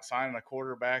going out signing a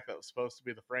quarterback that was supposed to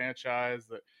be the franchise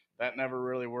that never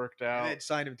really worked out. And they'd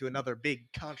signed him to another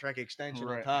big contract extension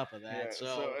on top of that. Yeah.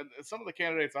 So and some of the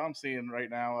candidates I'm seeing right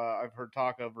now, I've heard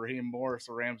talk of Raheem Morris,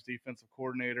 the Rams defensive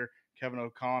coordinator, Kevin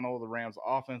O'Connell, the Rams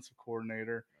offensive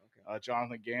coordinator,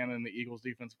 Jonathan Gannon, the Eagles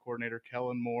defensive coordinator,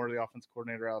 Kellen Moore, the offensive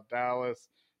coordinator out of Dallas,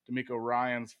 D'Amico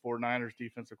Ryans, 49ers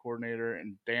defensive coordinator,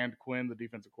 and Dan Quinn, the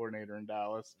defensive coordinator in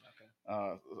Dallas.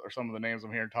 Are some of the names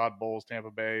I'm hearing. Todd Bowles,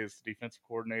 Tampa Bay's defensive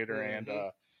coordinator, and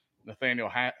Nathaniel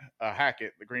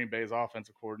Hackett, the Green Bay's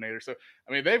offensive coordinator. So,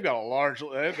 I mean, they've got a large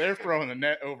 – they're throwing the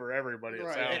net over everybody, it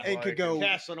sounds and like. could go –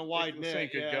 casting a wide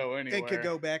net. Could go anywhere. And could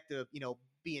go back to,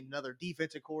 being another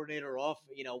defensive coordinator off,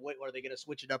 what are they going to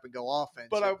switch it up and go offense?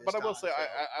 But I will say,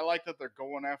 I like that they're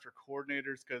going after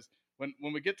coordinators, because when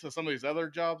we get to some of these other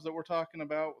jobs that we're talking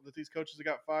about that these coaches that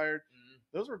got fired,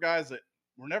 those were guys that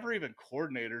were never even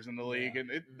coordinators in the league, and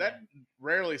that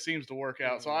rarely seems to work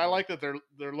out. So I like that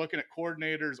they're looking at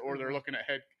coordinators, or they're looking at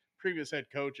previous head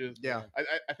coaches. Yeah,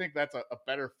 I think that's a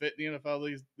better fit in the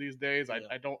NFL these days.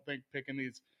 I don't think picking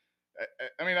these.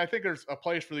 I mean, I think there's a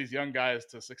place for these young guys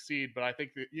to succeed, but I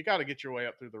think that you got to get your way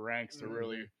up through the ranks to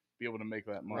really be able to make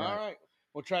that money. All right,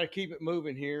 we'll try to keep it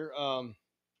moving here.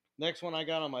 Next one I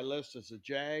got on my list is the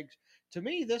Jags. To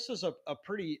me, this is a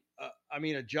pretty,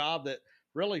 a job that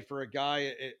really for a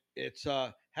guy, it's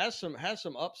has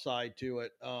some upside to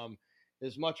it.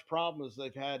 As much problem as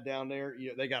they've had down there,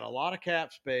 they got a lot of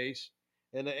cap space,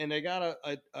 and they got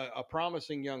a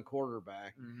promising young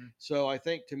quarterback. So I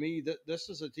think, to me, that this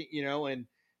is a team,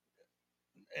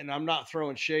 and I'm not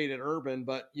throwing shade at Urban,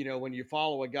 but when you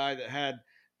follow a guy that had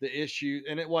the issue,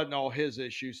 and it wasn't all his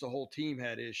issues, the whole team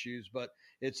had issues, but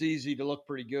it's easy to look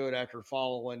pretty good after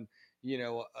following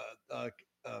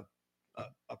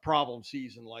a problem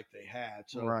season like they had.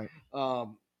 So right.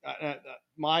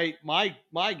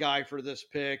 My guy for this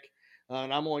pick,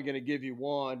 and I'm only going to give you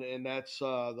one, and that's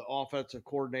the offensive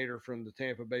coordinator from the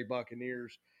Tampa Bay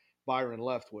Buccaneers, Byron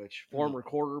Leftwich, former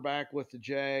quarterback with the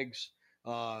Jags.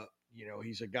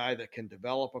 He's a guy that can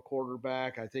develop a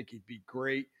quarterback. I think he'd be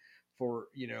great for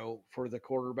the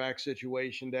quarterback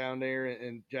situation down there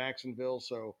in Jacksonville.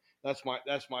 So that's my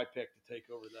pick to take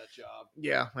over that job.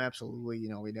 Yeah, absolutely.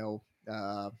 We know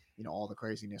all the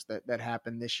craziness that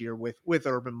happened this year with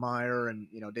Urban Meyer, and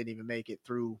didn't even make it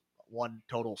through one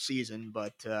total season.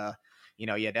 But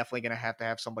definitely going to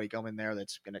have somebody come in there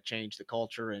that's going to change the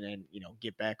culture and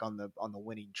get back on the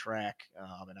winning track.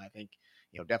 And I think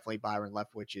definitely Byron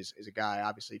Leftwich is a guy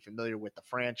obviously familiar with the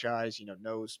franchise.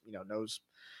 Knows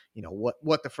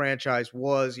what the franchise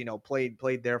was.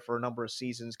 Played there for a number of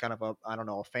seasons. Kind of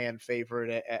a fan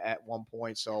favorite at one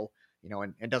point. So.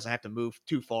 And doesn't have to move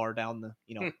too far down the,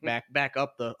 back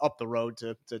up the road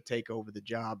to take over the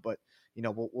job. But,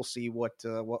 we'll see what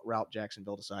route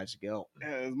Jacksonville decides to go. Yeah,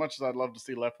 as much as I'd love to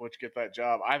see Leftwich get that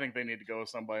job, I think they need to go with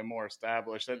somebody more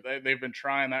established. They've been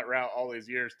trying that route all these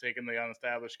years, taking the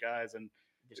unestablished guys, and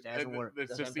just hasn't worked.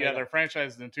 It's just, their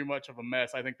franchise is in too much of a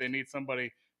mess. I think they need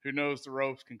somebody who knows the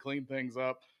ropes, can clean things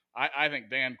up. I think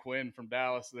Dan Quinn from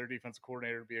Dallas, their defensive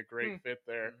coordinator, would be a great fit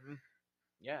there. Mm-hmm.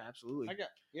 Yeah, absolutely.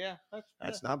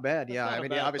 That's not bad. that's Yeah, not I a mean,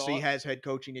 bad obviously he thought. has head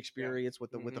coaching experience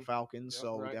with the Mhm. Falcons, Yep,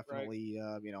 so right. definitely,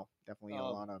 definitely a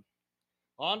lot of.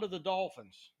 On to the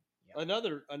Dolphins. Yeah.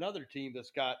 Another team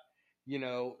that's got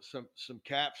some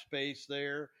cap space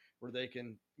there where they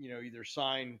can either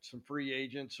sign some free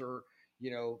agents or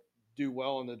do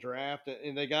well in the draft,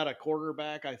 and they got a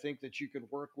quarterback I think that you can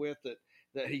work with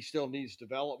that he still needs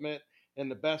development.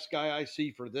 And the best guy I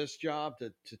see for this job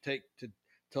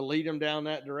to lead him down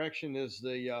that direction is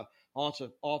the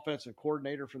offensive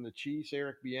coordinator from the Chiefs,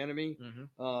 Eric Bieniemy.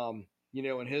 Mm-hmm.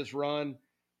 In his run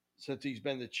since he's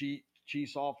been the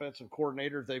Chiefs offensive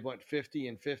coordinator, they went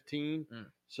 50-15.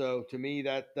 So to me,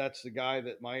 that's the guy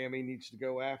that Miami needs to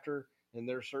go after in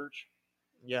their search.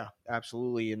 Yeah,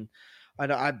 absolutely. And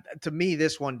to me,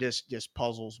 this one just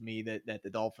puzzles me that the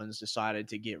Dolphins decided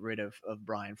to get rid of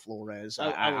Brian Flores.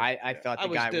 I thought the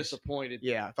guy was disappointed.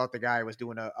 Yeah, I thought the guy was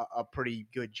doing a pretty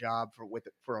good job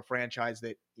for a franchise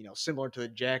that similar to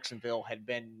Jacksonville had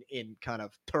been in kind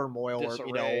of turmoil,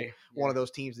 disarray. Or one of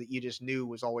those teams that you just knew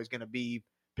was always going to be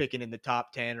picking in the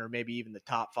top 10 or maybe even the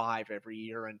top 5 every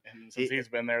year. And since he's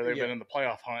been there, they've been in the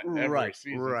playoff hunt every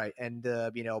season. Right. And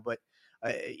but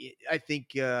I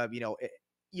think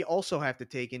you also have to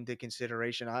take into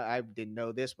consideration. I didn't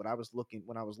know this, but I was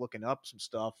looking up some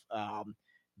stuff.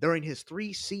 During his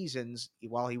 3 seasons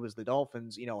while he was the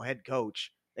Dolphins, head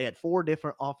coach, they had 4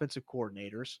 different offensive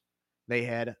coordinators. They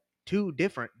had 2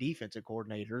 different defensive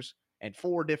coordinators and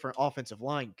 4 different offensive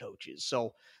line coaches.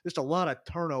 So there's a lot of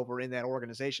turnover in that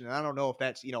organization. And I don't know if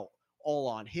that's, all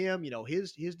on him,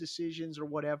 his decisions or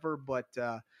whatever. But,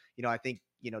 I think,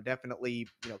 definitely,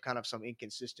 kind of some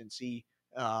inconsistency.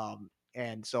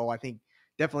 And so I think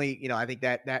definitely, I think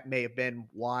that may have been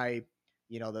why,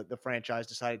 the franchise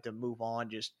decided to move on,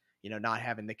 just, not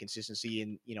having the consistency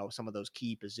in, some of those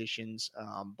key positions.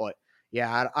 But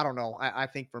yeah, I don't know. I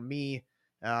think for me,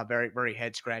 very, very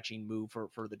head scratching move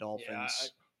for the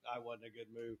Dolphins. I wasn't a good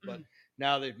move, but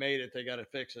now they've made it. They got to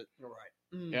fix it. Right.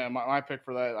 Yeah, my pick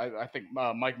for that, I think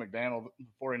Mike McDaniel,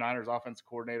 49ers offensive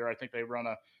coordinator, I think we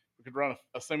could run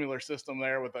a similar system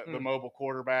there with the mobile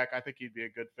quarterback. I think he'd be a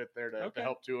good fit there to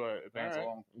help Tua advance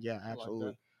along. Yeah, absolutely.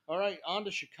 Like all right, on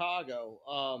to Chicago.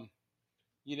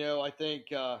 I think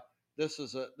this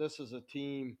is a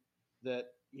team that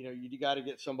you got to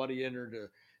get somebody in there to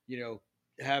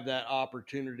have that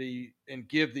opportunity and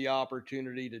give the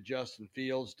opportunity to Justin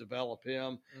Fields, develop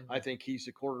him. I think he's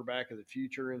the quarterback of the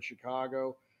future in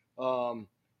Chicago.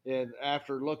 And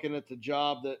after looking at the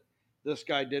job that this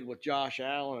guy did with Josh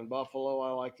Allen in Buffalo,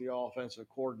 I like the offensive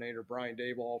coordinator, Brian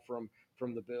Daboll from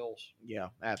the Bills. Yeah,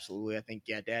 absolutely. I think,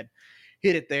 Dad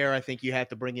hit it there. I think you have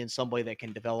to bring in somebody that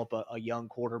can develop a young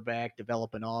quarterback,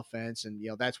 develop an offense. And,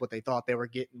 that's what they thought they were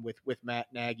getting with Matt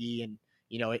Nagy. And,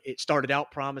 it started out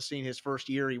promising. His first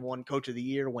year, he won Coach of the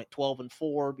Year, went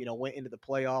 12-4, went into the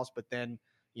playoffs. But then,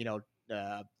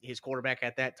 his quarterback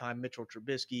at that time, Mitchell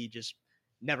Trubisky, just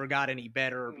never got any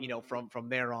better, from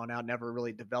there on out, never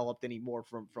really developed any more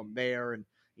from there. And,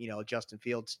 Justin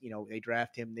Fields, they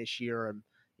draft him this year, and,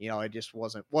 it just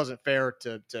wasn't fair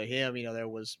to him. There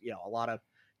was, a lot of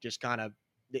just kind of,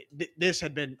 this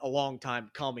had been a long time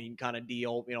coming kind of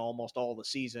deal, almost all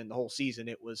the whole season.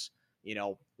 It was,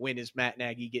 when is Matt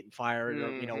Nagy getting fired, or,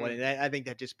 and I think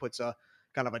that just puts a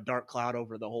kind of a dark cloud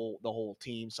over the whole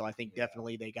team. So I think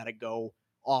definitely they got to go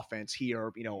offense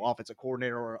here, offensive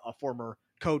coordinator or a former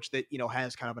coach that,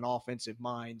 has kind of an offensive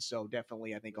mind. So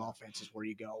definitely I think offense is where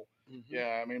you go.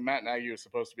 Yeah, I mean, Matt Nagy was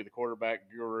supposed to be the quarterback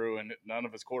guru, and none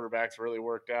of his quarterbacks really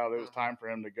worked out. It was time for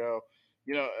him to go.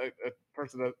 A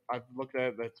person that I've looked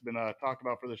at that's been talked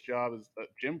about for this job is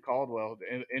Jim Caldwell,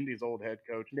 Indy's old head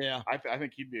coach. Yeah. I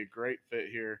think he'd be a great fit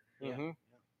here. Yeah.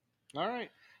 All right.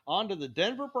 On to the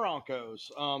Denver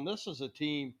Broncos. This is a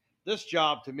team, this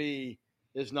job to me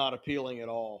is not appealing at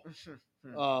all.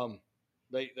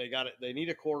 They got it. They need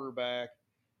a quarterback,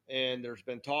 and there's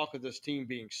been talk of this team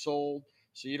being sold.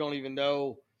 So you don't even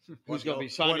know who's going to be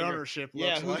signing. What ownership?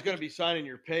 Who's going to be signing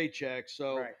your paycheck?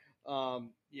 So, right.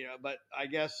 But I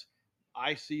guess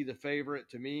I see the favorite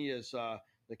to me is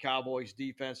the Cowboys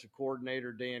defensive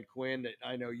coordinator Dan Quinn. That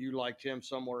I know you liked him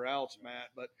somewhere else,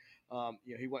 Matt, but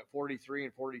he went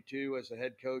 43-42 as a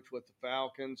head coach with the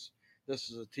Falcons. This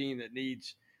is a team that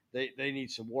needs. They need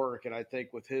some work, and I think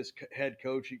with his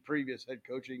previous head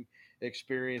coaching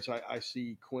experience, I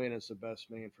see Quinn as the best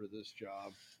man for this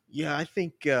job. Yeah, I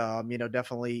think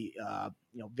definitely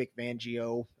Vic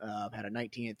Fangio had a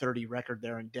 19-30 record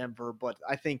there in Denver, but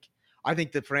I think I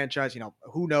think the franchise,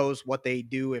 who knows what they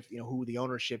do if who the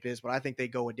ownership is, but I think they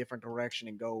go a different direction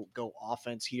and go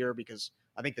offense here because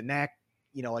I think the knack,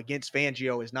 against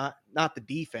Fangio is not the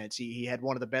defense. He had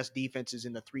one of the best defenses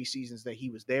in the 3 seasons that he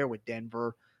was there with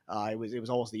Denver. It was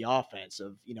always the offense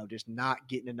of just not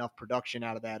getting enough production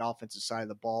out of that offensive side of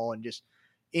the ball and just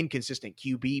inconsistent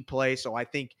QB play. So I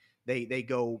think they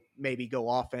go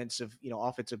offensive,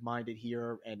 offensive minded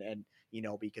here and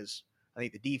because I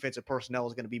think the defensive personnel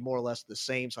is going to be more or less the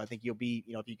same. So I think you'll be,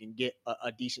 if you can get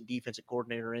a decent defensive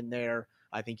coordinator in there,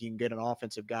 I think you can get an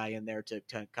offensive guy in there to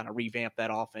kind of revamp that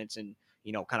offense and,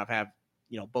 kind of have,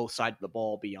 both sides of the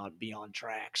ball be on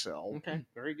track. So, Okay.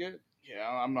 Very good. Yeah,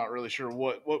 I'm not really sure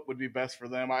what would be best for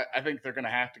them. I think they're going to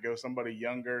have to go somebody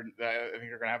younger. I think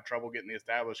they're going to have trouble getting the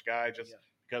established guy just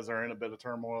because they're in a bit of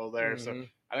turmoil there. Mm-hmm. So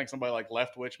I think somebody like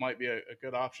Leftwich might be a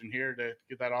good option here to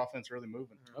get that offense really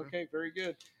moving. Okay, very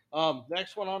good.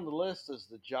 Next one on the list is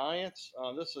the Giants.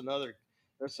 This is another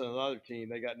team.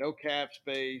 They got no cap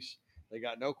space. They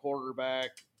got no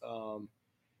quarterback.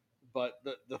 But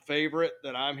the favorite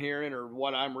that I'm hearing or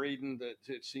what I'm reading, that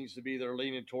it seems to be they're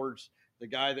leaning towards the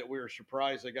guy that we were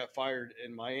surprised they got fired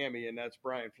in Miami, and that's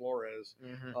Brian Flores.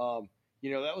 Mhm.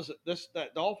 That was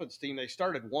that Dolphins team. They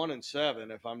started 1-7,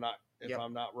 if I'm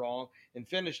not wrong, and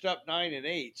finished up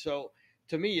 9-8. So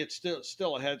to me, it's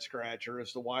still a head scratcher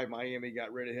as to why Miami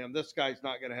got rid of him. This guy's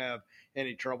not going to have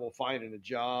any trouble finding a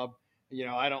job.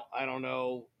 I don't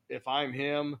know if I'm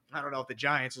him. I don't know if the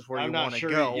Giants is where I'm you not want to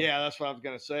sure. go. Yeah, that's what I was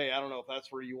going to say. I don't know if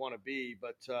that's where you want to be,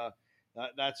 but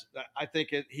I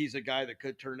think he's a guy that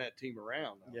could turn that team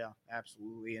around. Yeah,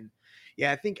 absolutely. And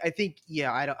I think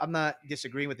I'm not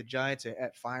disagreeing with the Giants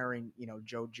at firing,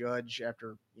 Joe Judge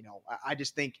after, I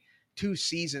just think 2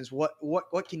 seasons, what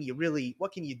can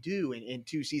you do in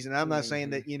 2 seasons? I'm not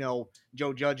saying that,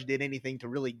 Joe Judge did anything to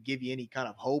really give you any kind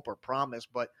of hope or promise,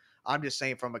 but I'm just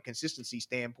saying from a consistency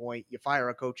standpoint, you fire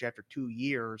a coach after 2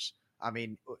 years. I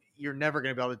mean, you're never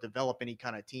going to be able to develop any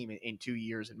kind of team in 2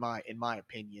 years, in my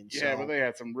opinion. Yeah, but they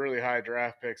had some really high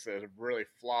draft picks that have really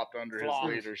flopped under his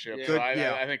leadership. Yeah. So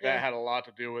I think that had a lot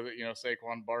to do with it.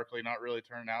 Saquon Barkley not really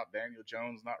turning out, Daniel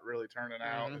Jones not really turning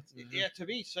out. Yeah, to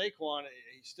me, Saquon,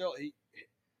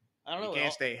 I don't know. He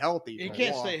can't stay healthy. He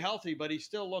can't stay healthy, but he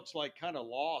still looks like kind of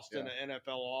lost in the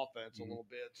NFL offense a little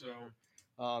bit. So,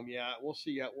 we'll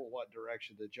see what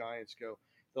direction the Giants go.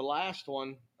 The last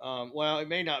one, it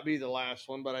may not be the last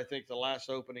one, but I think the last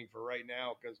opening for right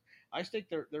now, because I think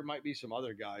there might be some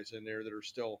other guys in there that are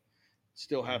still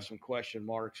have some question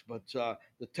marks. But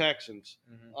the Texans,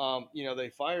 they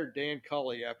fired Dan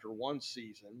Culley after 1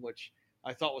 season, which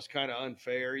I thought was kind of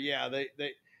unfair. Yeah,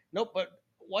 but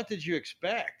what did you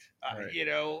expect?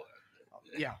 Right.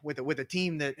 With a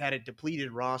team that had a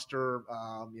depleted roster,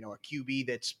 a QB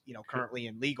that's currently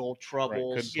in legal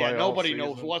troubles. Right. Nobody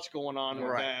knows what's going on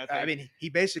with that. I mean, he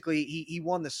basically he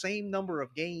won the same number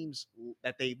of games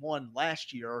that they won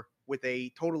last year with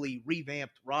a totally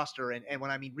revamped roster, and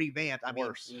when I mean revamped, I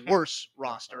mean worse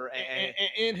roster. And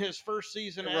in his first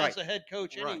season as a head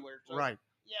coach anywhere. So, right.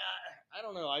 Yeah, I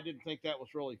don't know. I didn't think that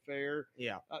was really fair.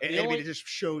 Yeah, it just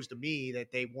shows to me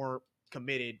that they weren't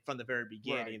committed from the very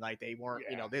beginning. Right. Like they weren't,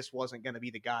 this wasn't going to be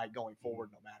the guy going forward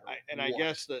no matter what. I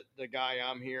guess that the guy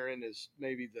I'm hearing is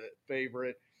maybe the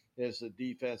favorite is the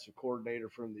defensive coordinator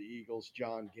from the Eagles,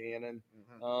 John Gannon.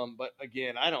 But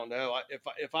again, I don't know.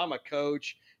 If I'm a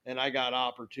coach and I got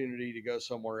opportunity to go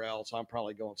somewhere else, I'm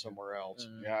probably going somewhere else.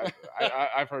 Yeah,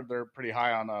 I've heard they're pretty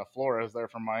high on Flores there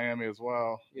from Miami as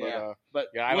well. Yeah,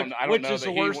 I don't know which is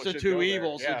the worst of 2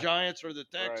 evils, the Giants or the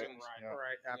Texans?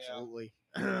 Right, absolutely.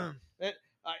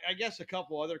 I guess a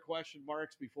couple other question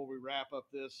marks before we wrap up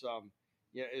this.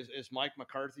 Is Mike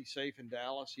McCarthy safe in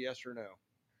Dallas? Yes or no?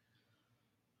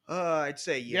 I'd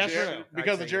say yes. Yes or no?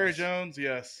 Because of Jerry Jones,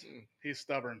 yes. He's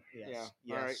stubborn. Yes.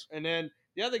 All right. And then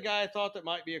the other guy I thought that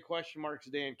might be a question mark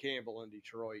is Dan Campbell in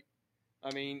Detroit.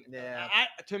 I mean,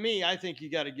 to me, I think you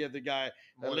got to give the guy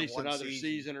at least another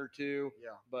season or 2.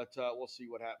 Yeah. But we'll see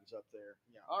what happens up there.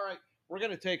 Yeah. All right. We're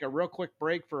going to take a real quick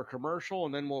break for a commercial,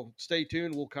 and then we'll stay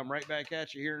tuned. We'll come right back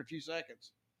at you here in a few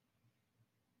seconds.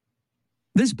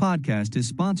 This podcast is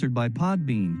sponsored by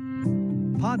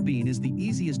Podbean. Podbean is the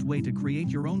easiest way to create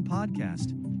your own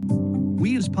podcast.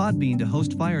 We use Podbean to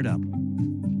host Fired Up.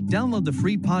 Download the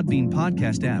free Podbean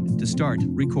podcast app to start,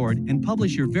 record, and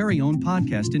publish your very own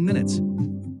podcast in minutes.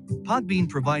 Podbean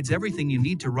provides everything you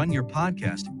need to run your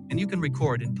podcast, and you can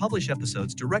record and publish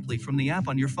episodes directly from the app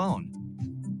on your phone.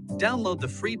 Download the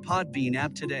free Podbean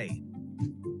app today.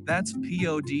 That's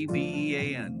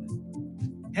Podbean.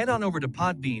 Head on over to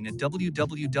Podbean at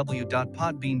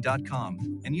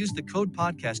www.podbean.com and use the code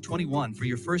podcast21 for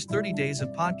your first 30 days of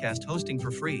podcast hosting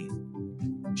for free.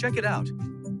 Check it out.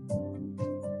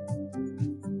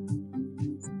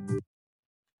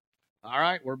 All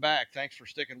right, we're back. Thanks for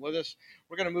sticking with us.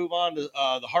 We're going to move on to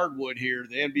the hardwood here,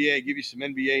 the NBA, give you some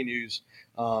NBA news.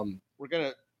 We're going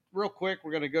to, real quick,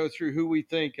 we're going to go through who we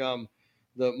think the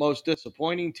most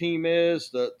disappointing team is,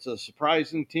 the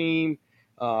surprising team,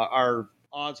 our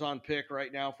odds-on pick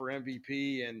right now for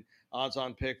MVP, and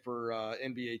odds-on pick for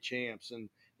NBA champs. And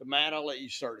Matt, I'll let you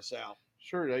start us out.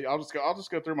 Sure. I'll just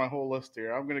go through my whole list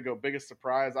here. I'm going to go biggest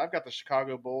surprise. I've got the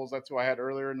Chicago Bulls. That's who I had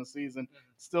earlier in the season.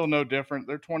 Still no different.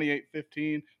 They're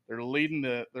 28-15. They're leading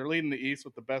the East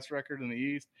with the best record in the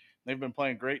East. They've been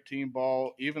playing great team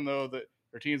ball, even though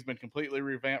their team's been completely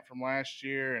revamped from last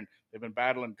year, and they've been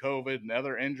battling COVID and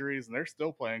other injuries, and they're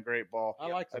still playing great ball. I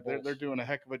like the Bulls. They're doing a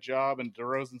heck of a job, and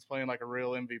DeRozan's playing like a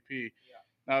real MVP. Yeah.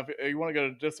 Now, if you want to go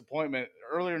to disappointment,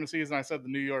 earlier in the season I said the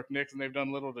New York Knicks, and they've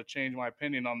done little to change my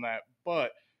opinion on that.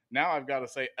 But now I've got to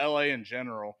say LA in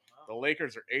general. The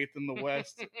Lakers are 8th in the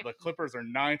West. The Clippers are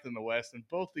 9th in the West, and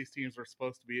both these teams are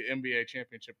supposed to be NBA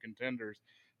championship contenders.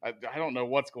 I don't know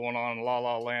what's going on in La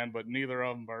La Land, but neither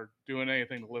of them are doing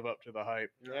anything to live up to the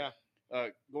hype. Yeah.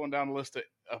 Going down the list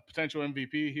of potential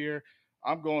MVP here,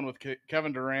 I'm going with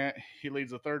Kevin Durant. He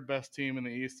leads the third best team in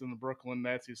the East in the Brooklyn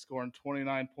Nets. He's scoring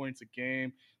 29 points a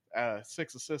game,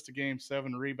 6 assists a game,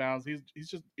 7 rebounds.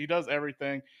 He does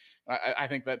everything. I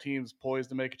think that team's poised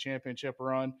to make a championship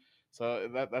run. So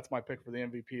that's my pick for the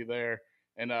MVP there.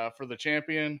 And for the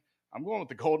champion, I'm going with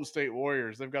the Golden State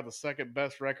Warriors. They've got the second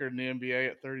best record in the NBA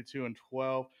at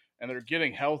 32-12, and they're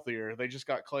getting healthier. They just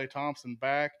got Klay Thompson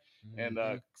back. And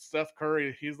Steph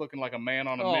Curry, he's looking like a man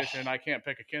on a mission. I can't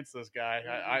pick against this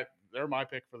guy. They're my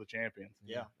pick for the champions.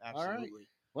 Yeah, absolutely. Right.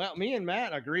 Well, me and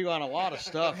Matt agree on a lot of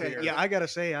stuff here. Yeah, I got to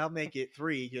say, I'll make it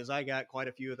 3 because I got quite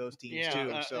a few of those teams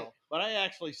too. But I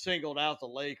actually singled out the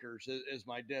Lakers as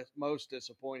my most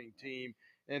disappointing team,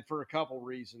 and for a couple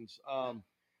reasons.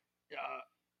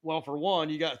 Well, for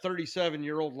one, you got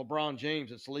 37-year-old LeBron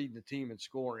James that's leading the team in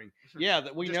scoring. Yeah,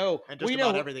 that we know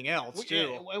everything else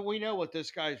too. We know what this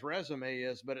guy's resume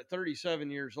is, but at 37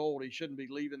 years old, he shouldn't be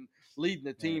leading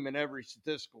the team in every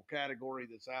statistical category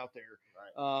that's out there.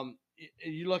 Right.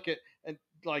 You look at, and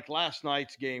like last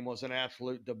night's game was an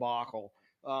absolute debacle.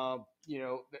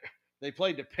 They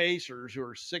played the Pacers, who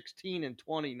are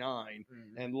 16-29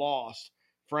 and lost.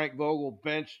 Frank Vogel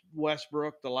benched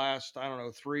Westbrook the last,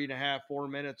 3.5-4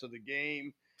 minutes of the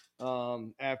game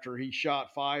after he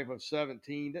shot 5 of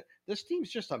 17. This team's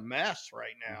just a mess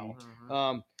right now.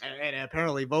 And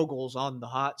apparently Vogel's on the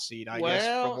hot seat, I guess,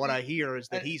 from what I hear, is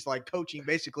that he's like coaching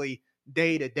basically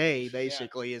day to day,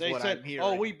 basically, is what I'm hearing.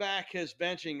 Oh, we back his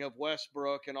benching of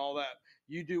Westbrook and all that.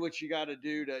 You do what you got to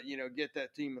do to, get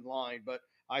that team in line. But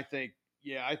I think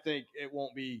it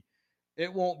won't be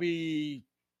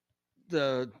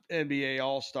the NBA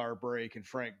All-Star break, and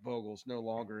Frank Vogel's no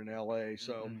longer in LA.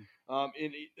 So,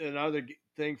 another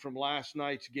thing from last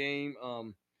night's game,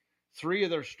 3 of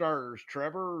their starters,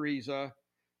 Trevor Ariza,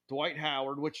 Dwight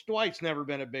Howard, which Dwight's never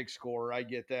been a big scorer, I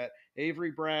get that,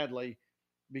 Avery Bradley,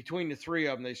 between the 3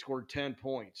 of them, they scored 10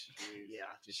 points. Yeah,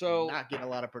 so not getting a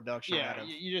lot of production out of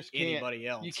you just can't, anybody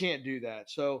else. You can't do that.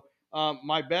 So,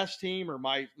 my best team, or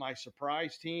my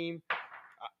surprise team,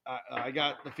 I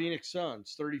got the Phoenix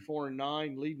Suns,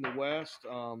 34-9, leading the West.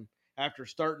 After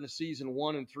starting the season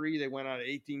 1-3, they went on an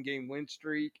 18-game win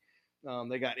streak.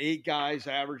 They got 8 guys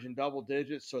averaging double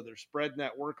digits, so they're spreading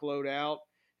that workload out,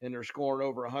 and they're scoring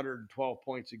over 112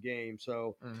 points a game.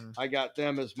 So I got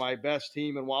them as my best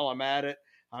team, and while I'm at it,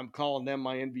 I'm calling them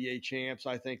my NBA champs.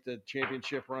 I think the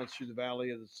championship runs through the Valley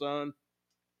of the Sun.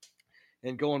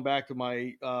 And going back to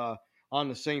my on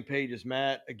the same page as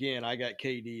Matt, again, I got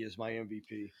KD as my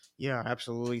MVP. Yeah,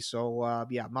 absolutely. So,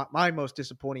 my most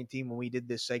disappointing team when we did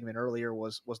this segment earlier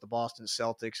was the Boston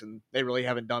Celtics, and they really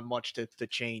haven't done much to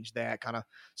change that. Kind of,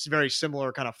 it's a very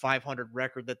similar kind of 500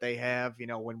 record that they have,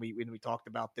 when we talked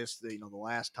about this, the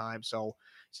last time. So,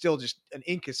 still just an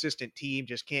inconsistent team,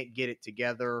 just can't get it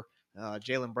together.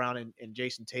 Jaylen Brown and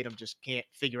Jason Tatum just can't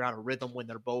figure out a rhythm when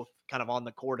they're both kind of on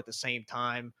the court at the same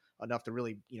time, enough to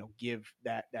really, give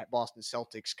that Boston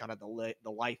Celtics kind of the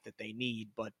life that they need.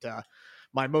 But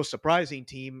my most surprising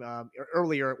team,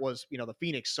 earlier it was, the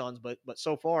Phoenix Suns, but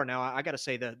so far now I got to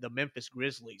say the Memphis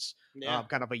Grizzlies,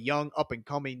 kind of a young up and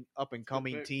coming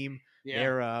team.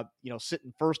 Yeah. They're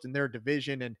sitting first in their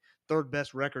division and third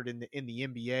best record in the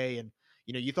NBA. And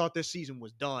you thought this season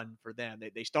was done for them.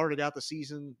 They started out the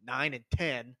season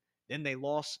 9-10. Then they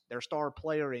lost their star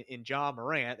player in Ja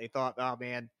Morant. They thought, oh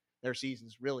man, their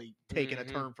season's really taken a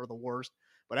Mhm. turn for the worst.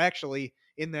 But actually,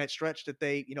 in that stretch that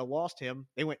they lost him,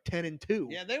 they went 10-2.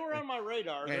 Yeah, they were on my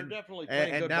radar. They're And definitely and,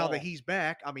 playing and good now ball. that he's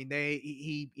back, I mean,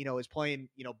 he is playing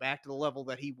back to the level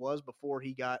that he was before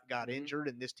he got Mhm. injured,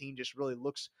 and this team just really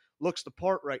looks the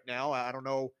part right now. I don't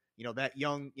know, that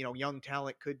young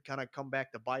talent could kind of come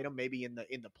back to bite them maybe in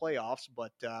the playoffs,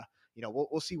 but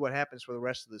we'll see what happens for the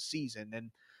rest of the season.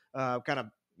 And kind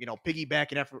of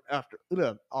piggybacking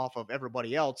off of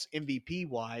everybody else MVP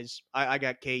wise, I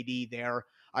got KD there.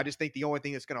 I just think the only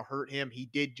thing that's going to hurt him, he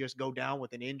did just go down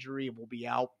with an injury and will be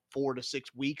out 4 to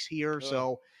 6 weeks here. Ugh.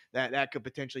 So that could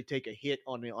potentially take a hit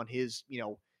on his,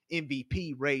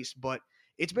 MVP race. But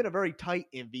it's been a very tight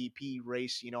MVP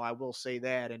race. I will say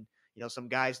that. And, some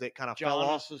guys that kind of fell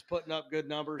off Giannis is putting up good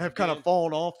numbers. have kind of again.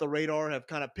 fallen off the radar, have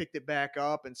kind of picked it back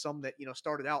up, and some that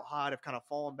started out hot have kind of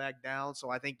fallen back down. So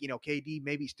I think KD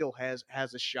maybe still has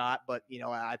a shot, but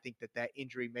I think that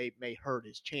injury may hurt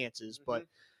his chances. Mhm. But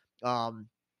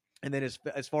and then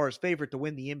as far as favorite to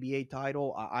win the NBA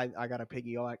title, I got to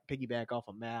piggyback off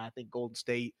of Matt. I think Golden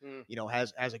State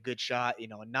has a good shot,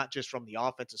 and not just from the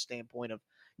offensive standpoint of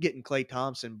getting Klay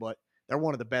Thompson, but they're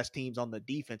one of the best teams on the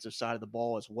defensive side of the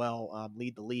ball as well.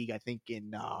 Lead the league, I think,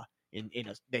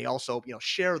 they also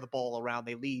share the ball around.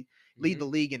 They lead the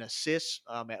league in assists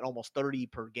at almost 30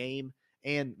 per game.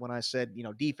 And when I said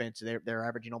defense, they're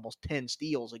averaging almost 10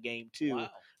 steals a game too.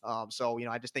 Wow. So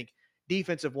I just think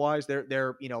defensive wise,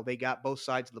 they're they got both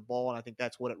sides of the ball, and I think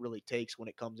that's what it really takes when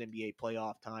it comes NBA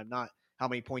playoff time. Not how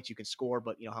many points you can score,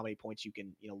 but how many points you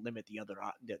can limit the other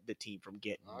the team from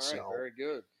getting. All right, So very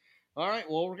good. All right,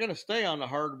 well, we're going to stay on the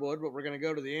hardwood, but we're going to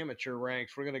go to the amateur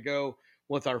ranks. We're going to go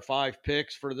with our 5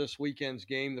 picks for this weekend's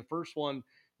game. The first one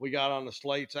we got on the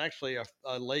slate's actually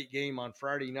a late game on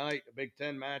Friday night, a Big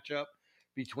Ten matchup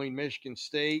between Michigan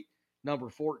State, number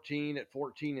 14 at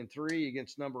 14-3,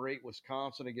 against number 8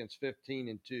 Wisconsin against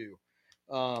 15-2.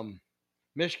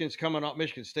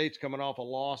 Michigan State's coming off a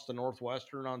loss to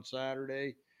Northwestern on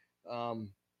Saturday.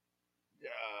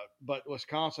 But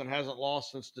Wisconsin hasn't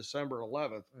lost since December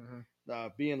 11th,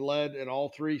 being led in all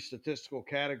 3 statistical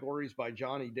categories by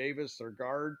Johnny Davis, their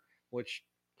guard, which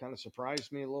kind of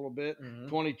surprised me a little bit.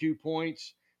 22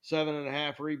 points,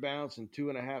 7.5 rebounds, and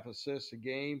 2.5 assists a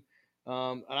game.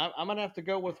 And I'm going to have to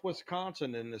go with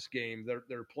Wisconsin in this game.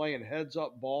 They're playing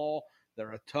heads-up ball.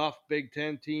 They're a tough Big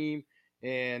Ten team,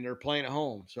 and they're playing at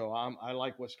home. So I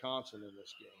like Wisconsin in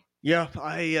this game. Yeah,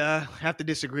 I have to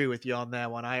disagree with you on that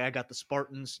one. I got the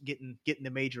Spartans getting the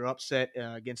major upset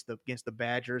against the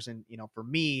Badgers, and for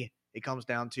me, it comes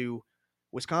down to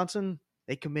Wisconsin.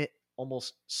 They commit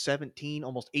almost 17,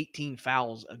 almost 18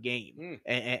 fouls a game,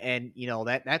 and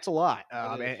that's a lot.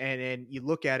 And you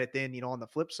look at it then, on the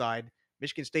flip side,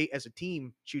 Michigan State as a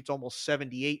team shoots almost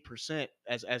 78%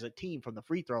 as a team from the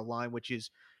free throw line, which is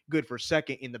good for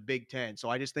second in the Big Ten. So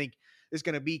I just think it's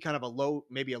going to be kind of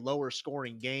maybe a lower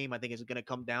scoring game. I think it's going to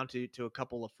come down to a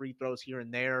couple of free throws here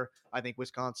and there. I think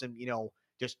Wisconsin,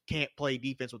 just can't play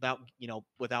defense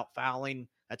without fouling.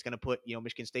 That's going to put,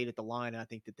 Michigan State at the line. And I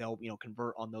think that they'll,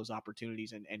 convert on those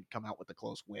opportunities and come out with a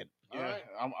close win. Yeah, right.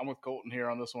 I'm with Colton here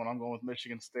on this one. I'm going with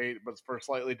Michigan State, but it's for a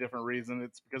slightly different reason.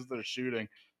 It's because of their shooting.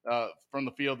 From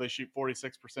the field, they shoot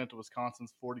 46% to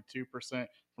Wisconsin's 42%.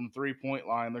 From 3-point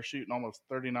line, they're shooting almost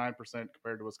 39%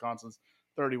 compared to Wisconsin's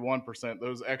 31%.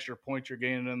 Those extra points you're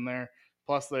gaining in there,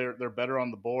 plus they're better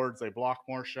on the boards. They block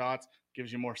more shots,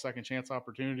 gives you more second chance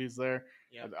opportunities there.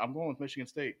 Yep. I'm going with Michigan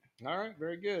State. All right,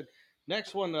 very good.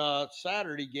 Next one,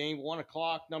 Saturday game,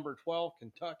 1:00, number 12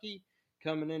 Kentucky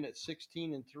coming in at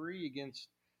 16-3 against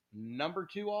number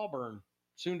 2 Auburn,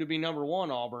 soon to be number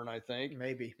 1 Auburn, I think.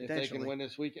 Maybe if they can win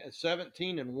this weekend.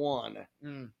 17-1,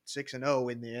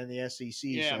 6-0 in the SEC.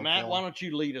 Yeah, so Matt, why don't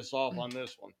you lead us off on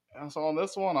this one? So on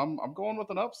this one, I'm going with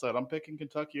an upset. I'm picking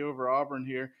Kentucky over Auburn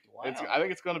here. Wow. I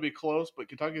think it's going to be close, but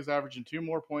Kentucky's averaging 2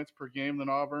 more points per game than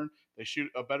Auburn. They shoot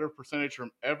a better percentage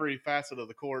from every facet of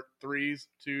the court: threes,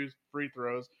 twos, free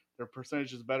throws. Their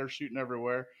percentage is better shooting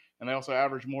everywhere, and they also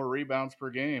average more rebounds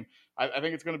per game. I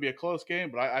think it's going to be a close game,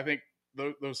 but I think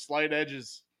those slight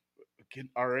edges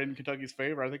are in Kentucky's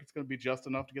favor. I think it's going to be just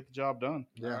enough to get the job done.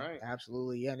 Yeah, right.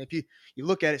 Absolutely. Yeah, and if you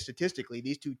look at it statistically,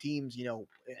 these two teams,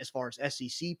 as far as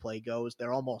SEC play goes,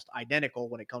 they're almost identical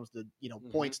when it comes to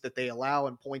points that they allow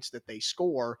and points that they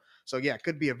score. So yeah, it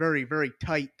could be a very, very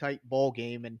tight ball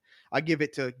game. And I give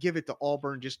it to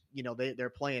Auburn. Just they're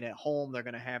playing at home. They're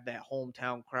going to have that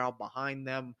hometown crowd behind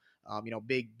them.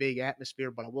 Big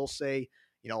atmosphere. But I will say,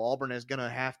 Auburn is going to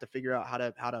have to figure out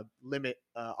how to limit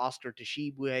Oscar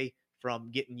Tshiebwe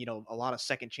from getting, a lot of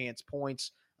second chance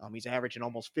points. He's averaging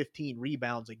almost 15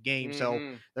 rebounds a game. So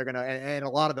Mhm. they're going to, and a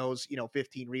lot of those,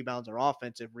 15 rebounds are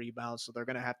offensive rebounds. So they're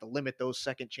going to have to limit those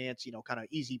second chance, kind of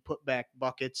easy putback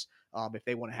buckets if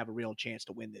they want to have a real chance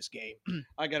to win this game.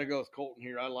 I got to go with Colton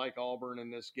here. I like Auburn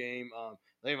in this game.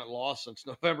 They haven't lost since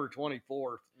November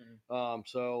 24th.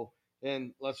 So,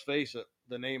 and let's face it,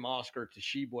 the name Oscar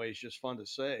Tshiebwe is just fun to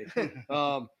say.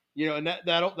 And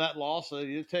that loss that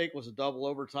he did take was a double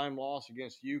overtime loss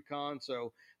against UConn.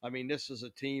 So, I mean, this is a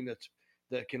team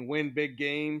that can win big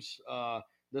games.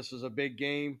 This is a big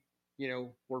game.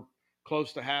 We're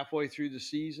close to halfway through the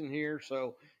season here,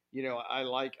 so I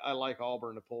like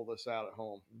Auburn to pull this out at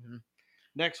home. Mm-hmm.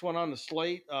 Next one on the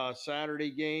slate,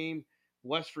 Saturday game,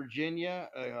 West Virginia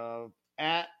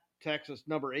at Texas,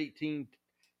 number 18,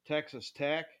 Texas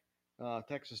Tech.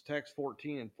 Texas Tech's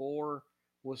 14-4.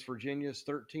 West Virginia's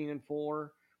 13-4.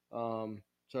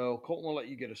 So Colton, will let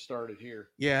you get us started here.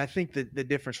 Yeah, I think the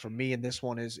difference for me in this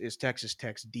one is Texas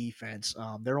Tech's defense.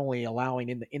 They're only allowing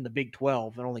in the Big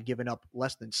 12. They're only giving up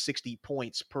less than 60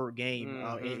 points per game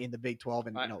in the Big 12,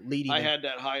 and leading. I had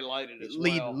that highlighted as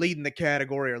well. Leading the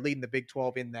category, or leading the Big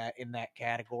 12 in that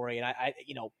category. And I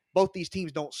both these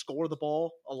teams don't score the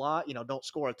ball a lot. Don't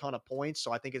score a ton of points.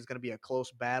 So I think it's going to be a close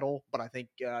battle. But I think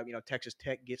Texas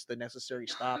Tech gets the necessary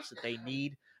stops that they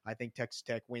need. I think Texas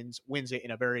Tech wins it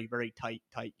in a very, very tight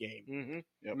game. Mm-hmm.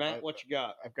 Yep. Matt, what you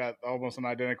got? I've got almost an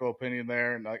identical opinion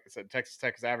there. And like I said, Texas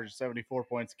Tech has averaged 74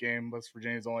 points a game. West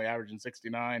Virginia's only averaging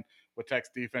 69. With Tech's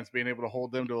defense being able to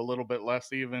hold them to a little bit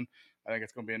less even, I think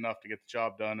it's going to be enough to get the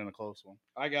job done in a close one.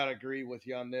 I got to agree with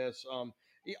you on this.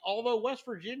 Although West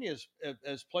Virginia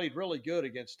has played really good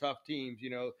against tough teams.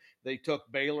 They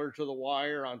took Baylor to the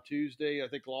wire on Tuesday. I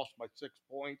think lost by 6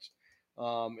 points.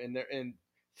 And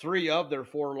 3 of their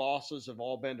 4 losses have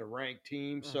all been to ranked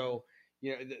teams. Mm-hmm. So,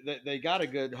 they got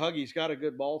Huggy's got a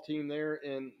good ball team there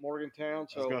in Morgantown.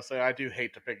 So I was going to say, I do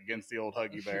hate to pick against the old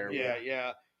Huggy Bear.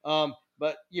 Yeah.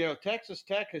 But, Texas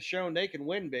Tech has shown they can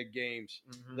win big games.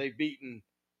 Mm-hmm. They've beaten,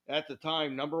 at the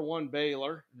time, number 1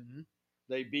 Baylor. Mm-hmm.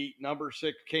 They beat number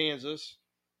 6 Kansas.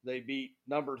 They beat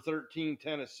number 13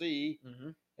 Tennessee.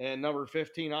 Mm-hmm. And number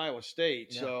 15 Iowa State.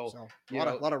 Yeah, so a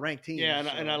lot of ranked teams. Yeah,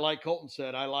 and I like Colton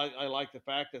said, I like the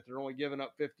fact that they're only giving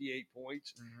up 58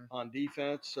 points on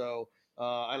defense. So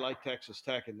I like Texas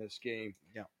Tech in this game.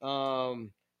 Yeah.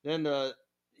 Then the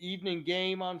evening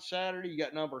game on Saturday, you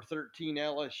got number 13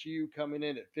 LSU coming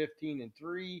in at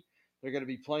 15-3. They're going to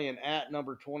be playing at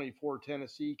number 24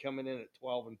 Tennessee, coming in at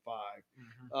 12-5.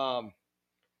 Mm-hmm.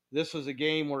 This is a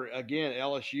game where, again,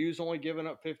 LSU's only giving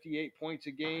up 58 points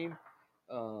a game.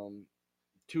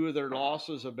 2 of their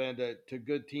losses have been to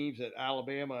good teams at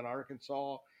Alabama and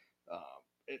Arkansas.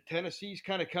 Tennessee's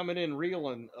kind of coming in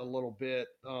reeling a little bit.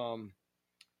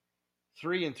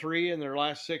 3-3 in their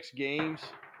last 6 games.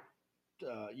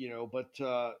 But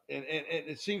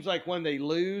it seems like when they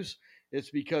lose, it's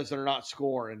because they're not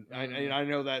scoring. Mm-hmm. I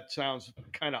know that sounds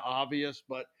kind of obvious,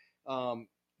 but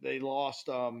they lost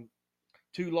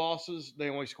 2 losses, they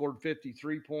only scored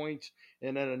 53 points.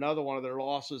 And then another one of their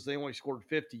losses, they only scored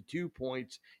 52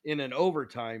 points in an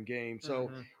overtime game.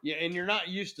 So, yeah, and you're not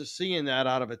used to seeing that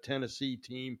out of a Tennessee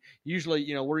team.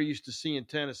 Usually, we're used to seeing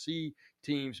Tennessee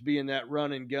teams being that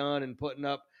run and gun and putting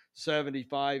up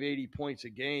 75, 80 points a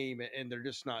game, and they're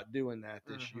just not doing that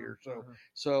this year.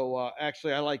 So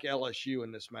actually, I like LSU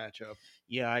in this matchup.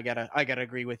 Yeah, I gotta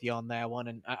agree with you on that one,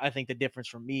 and I think the difference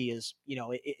for me is,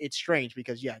 it's strange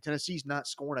because Tennessee's not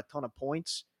scoring a ton of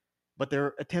points, but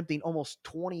they're attempting almost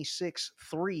 26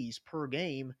 threes per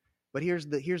game. But here's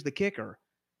the kicker: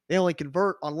 they only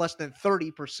convert on less than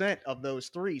 30% of those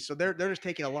threes, so they're just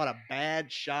taking a lot of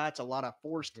bad shots, a lot of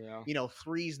forced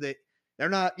threes that they're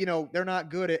not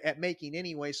good at making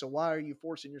anyway. So why are you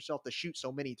forcing yourself to shoot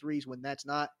so many threes when that's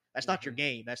not your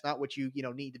game? That's not what you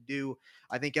need to do.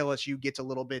 I think LSU gets a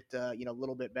little bit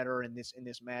better in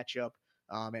this matchup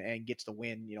and gets the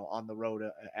win on the road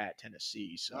at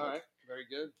Tennessee. So all right, very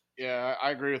good. Yeah,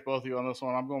 I agree with both of you on this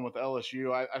one. I'm going with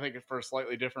LSU. I think it's for a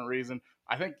slightly different reason.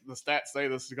 I think the stats say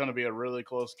this is going to be a really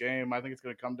close game. I think it's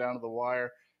going to come down to the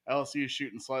wire. LSU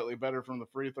shooting slightly better from the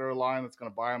free throw line. That's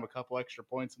going to buy them a couple extra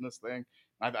points in this thing.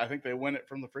 I think they win it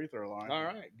from the free throw line. All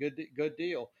right, good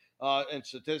deal. And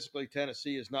statistically,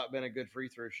 Tennessee has not been a good free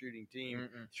throw shooting team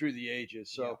through the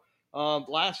ages. So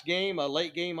last game, a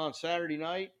late game on Saturday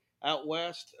night out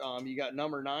west. You got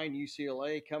number 9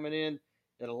 UCLA coming in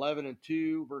at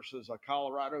 11-2 versus a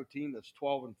Colorado team that's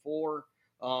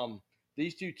 12-4.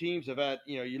 These 2 teams have had,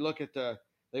 you look at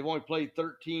they've only played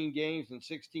 13 games and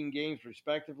 16 games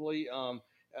respectively.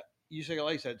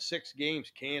 UCLA's had 6 games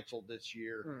canceled this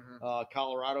year.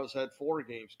 Colorado's had 4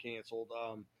 games canceled.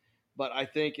 But I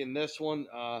think in this one,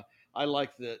 I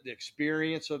like the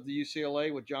experience of the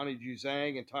UCLA with Johnny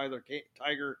Juzang and Tiger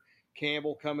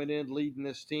Campbell coming in leading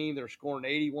this team. They're scoring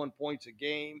 81 points a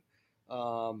game.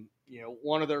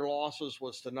 One of their losses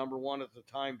was to number one at the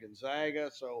time Gonzaga.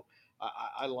 So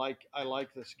I like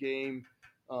this game.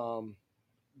 On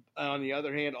the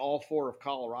other hand, all four of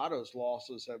Colorado's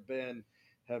losses have been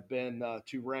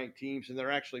to ranked teams, and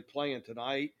they're actually playing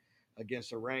tonight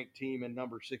against a ranked team in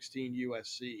number 16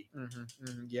 USC.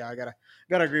 Yeah, I gotta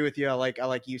agree with you. I like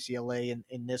UCLA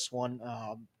in this one.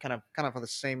 Kind of for the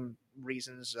same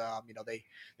reasons. They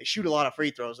shoot a lot of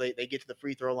free throws. They get to the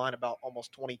free throw line about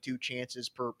almost 22 chances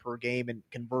per game and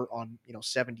convert on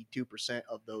 72%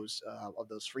 of those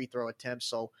free throw attempts.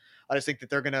 So I just think that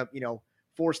they're gonna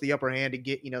force the upper hand to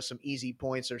get some easy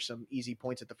points or some easy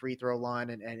points at the free throw line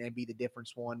and be the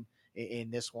difference one in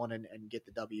this one and get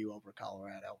the W over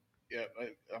Colorado. Yeah,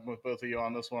 I'm with both of you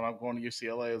on this one. I'm going to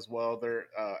UCLA as well. They're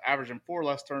averaging 4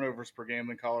 less turnovers per game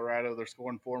than Colorado. They're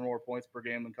scoring 4 more points per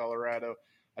game than Colorado.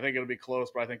 I think it'll be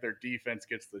close, but I think their defense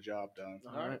gets the job done.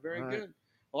 All right, very good.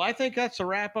 Well, I think that's a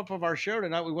wrap up of our show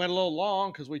tonight. We went a little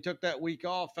long because we took that week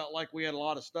off. Felt like we had a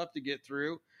lot of stuff to get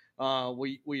through.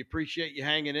 We appreciate you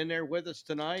hanging in there with us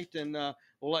tonight, and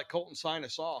we'll let Colton sign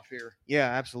us off here. Yeah,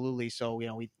 absolutely. So,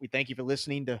 we thank you for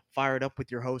listening to Fire It Up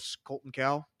with your hosts, Colton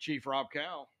Cow, Chief Rob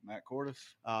Cow, Matt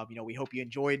Cordis. We hope you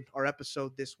enjoyed our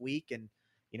episode this week. And,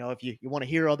 if you want to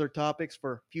hear other topics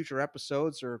for future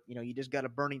episodes or, you just got a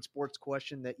burning sports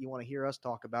question that you want to hear us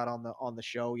talk about on the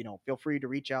show, feel free to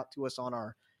reach out to us on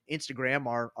our Instagram.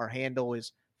 Our handle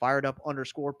is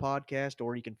firedup_podcast,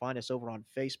 or you can find us over on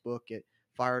Facebook at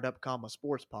Fired Up,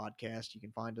 Sports Podcast. You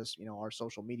can find us, our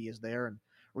social medias there, and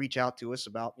reach out to us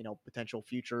about, potential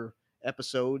future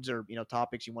episodes or,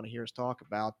 topics you want to hear us talk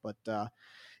about. But you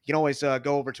can always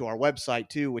go over to our website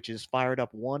too, which is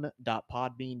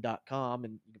firedup1.podbean.com,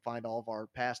 and you can find all of our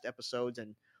past episodes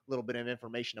and a little bit of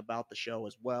information about the show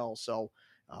as well. So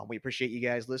we appreciate you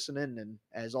guys listening, and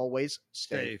as always,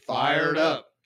 stay fired up.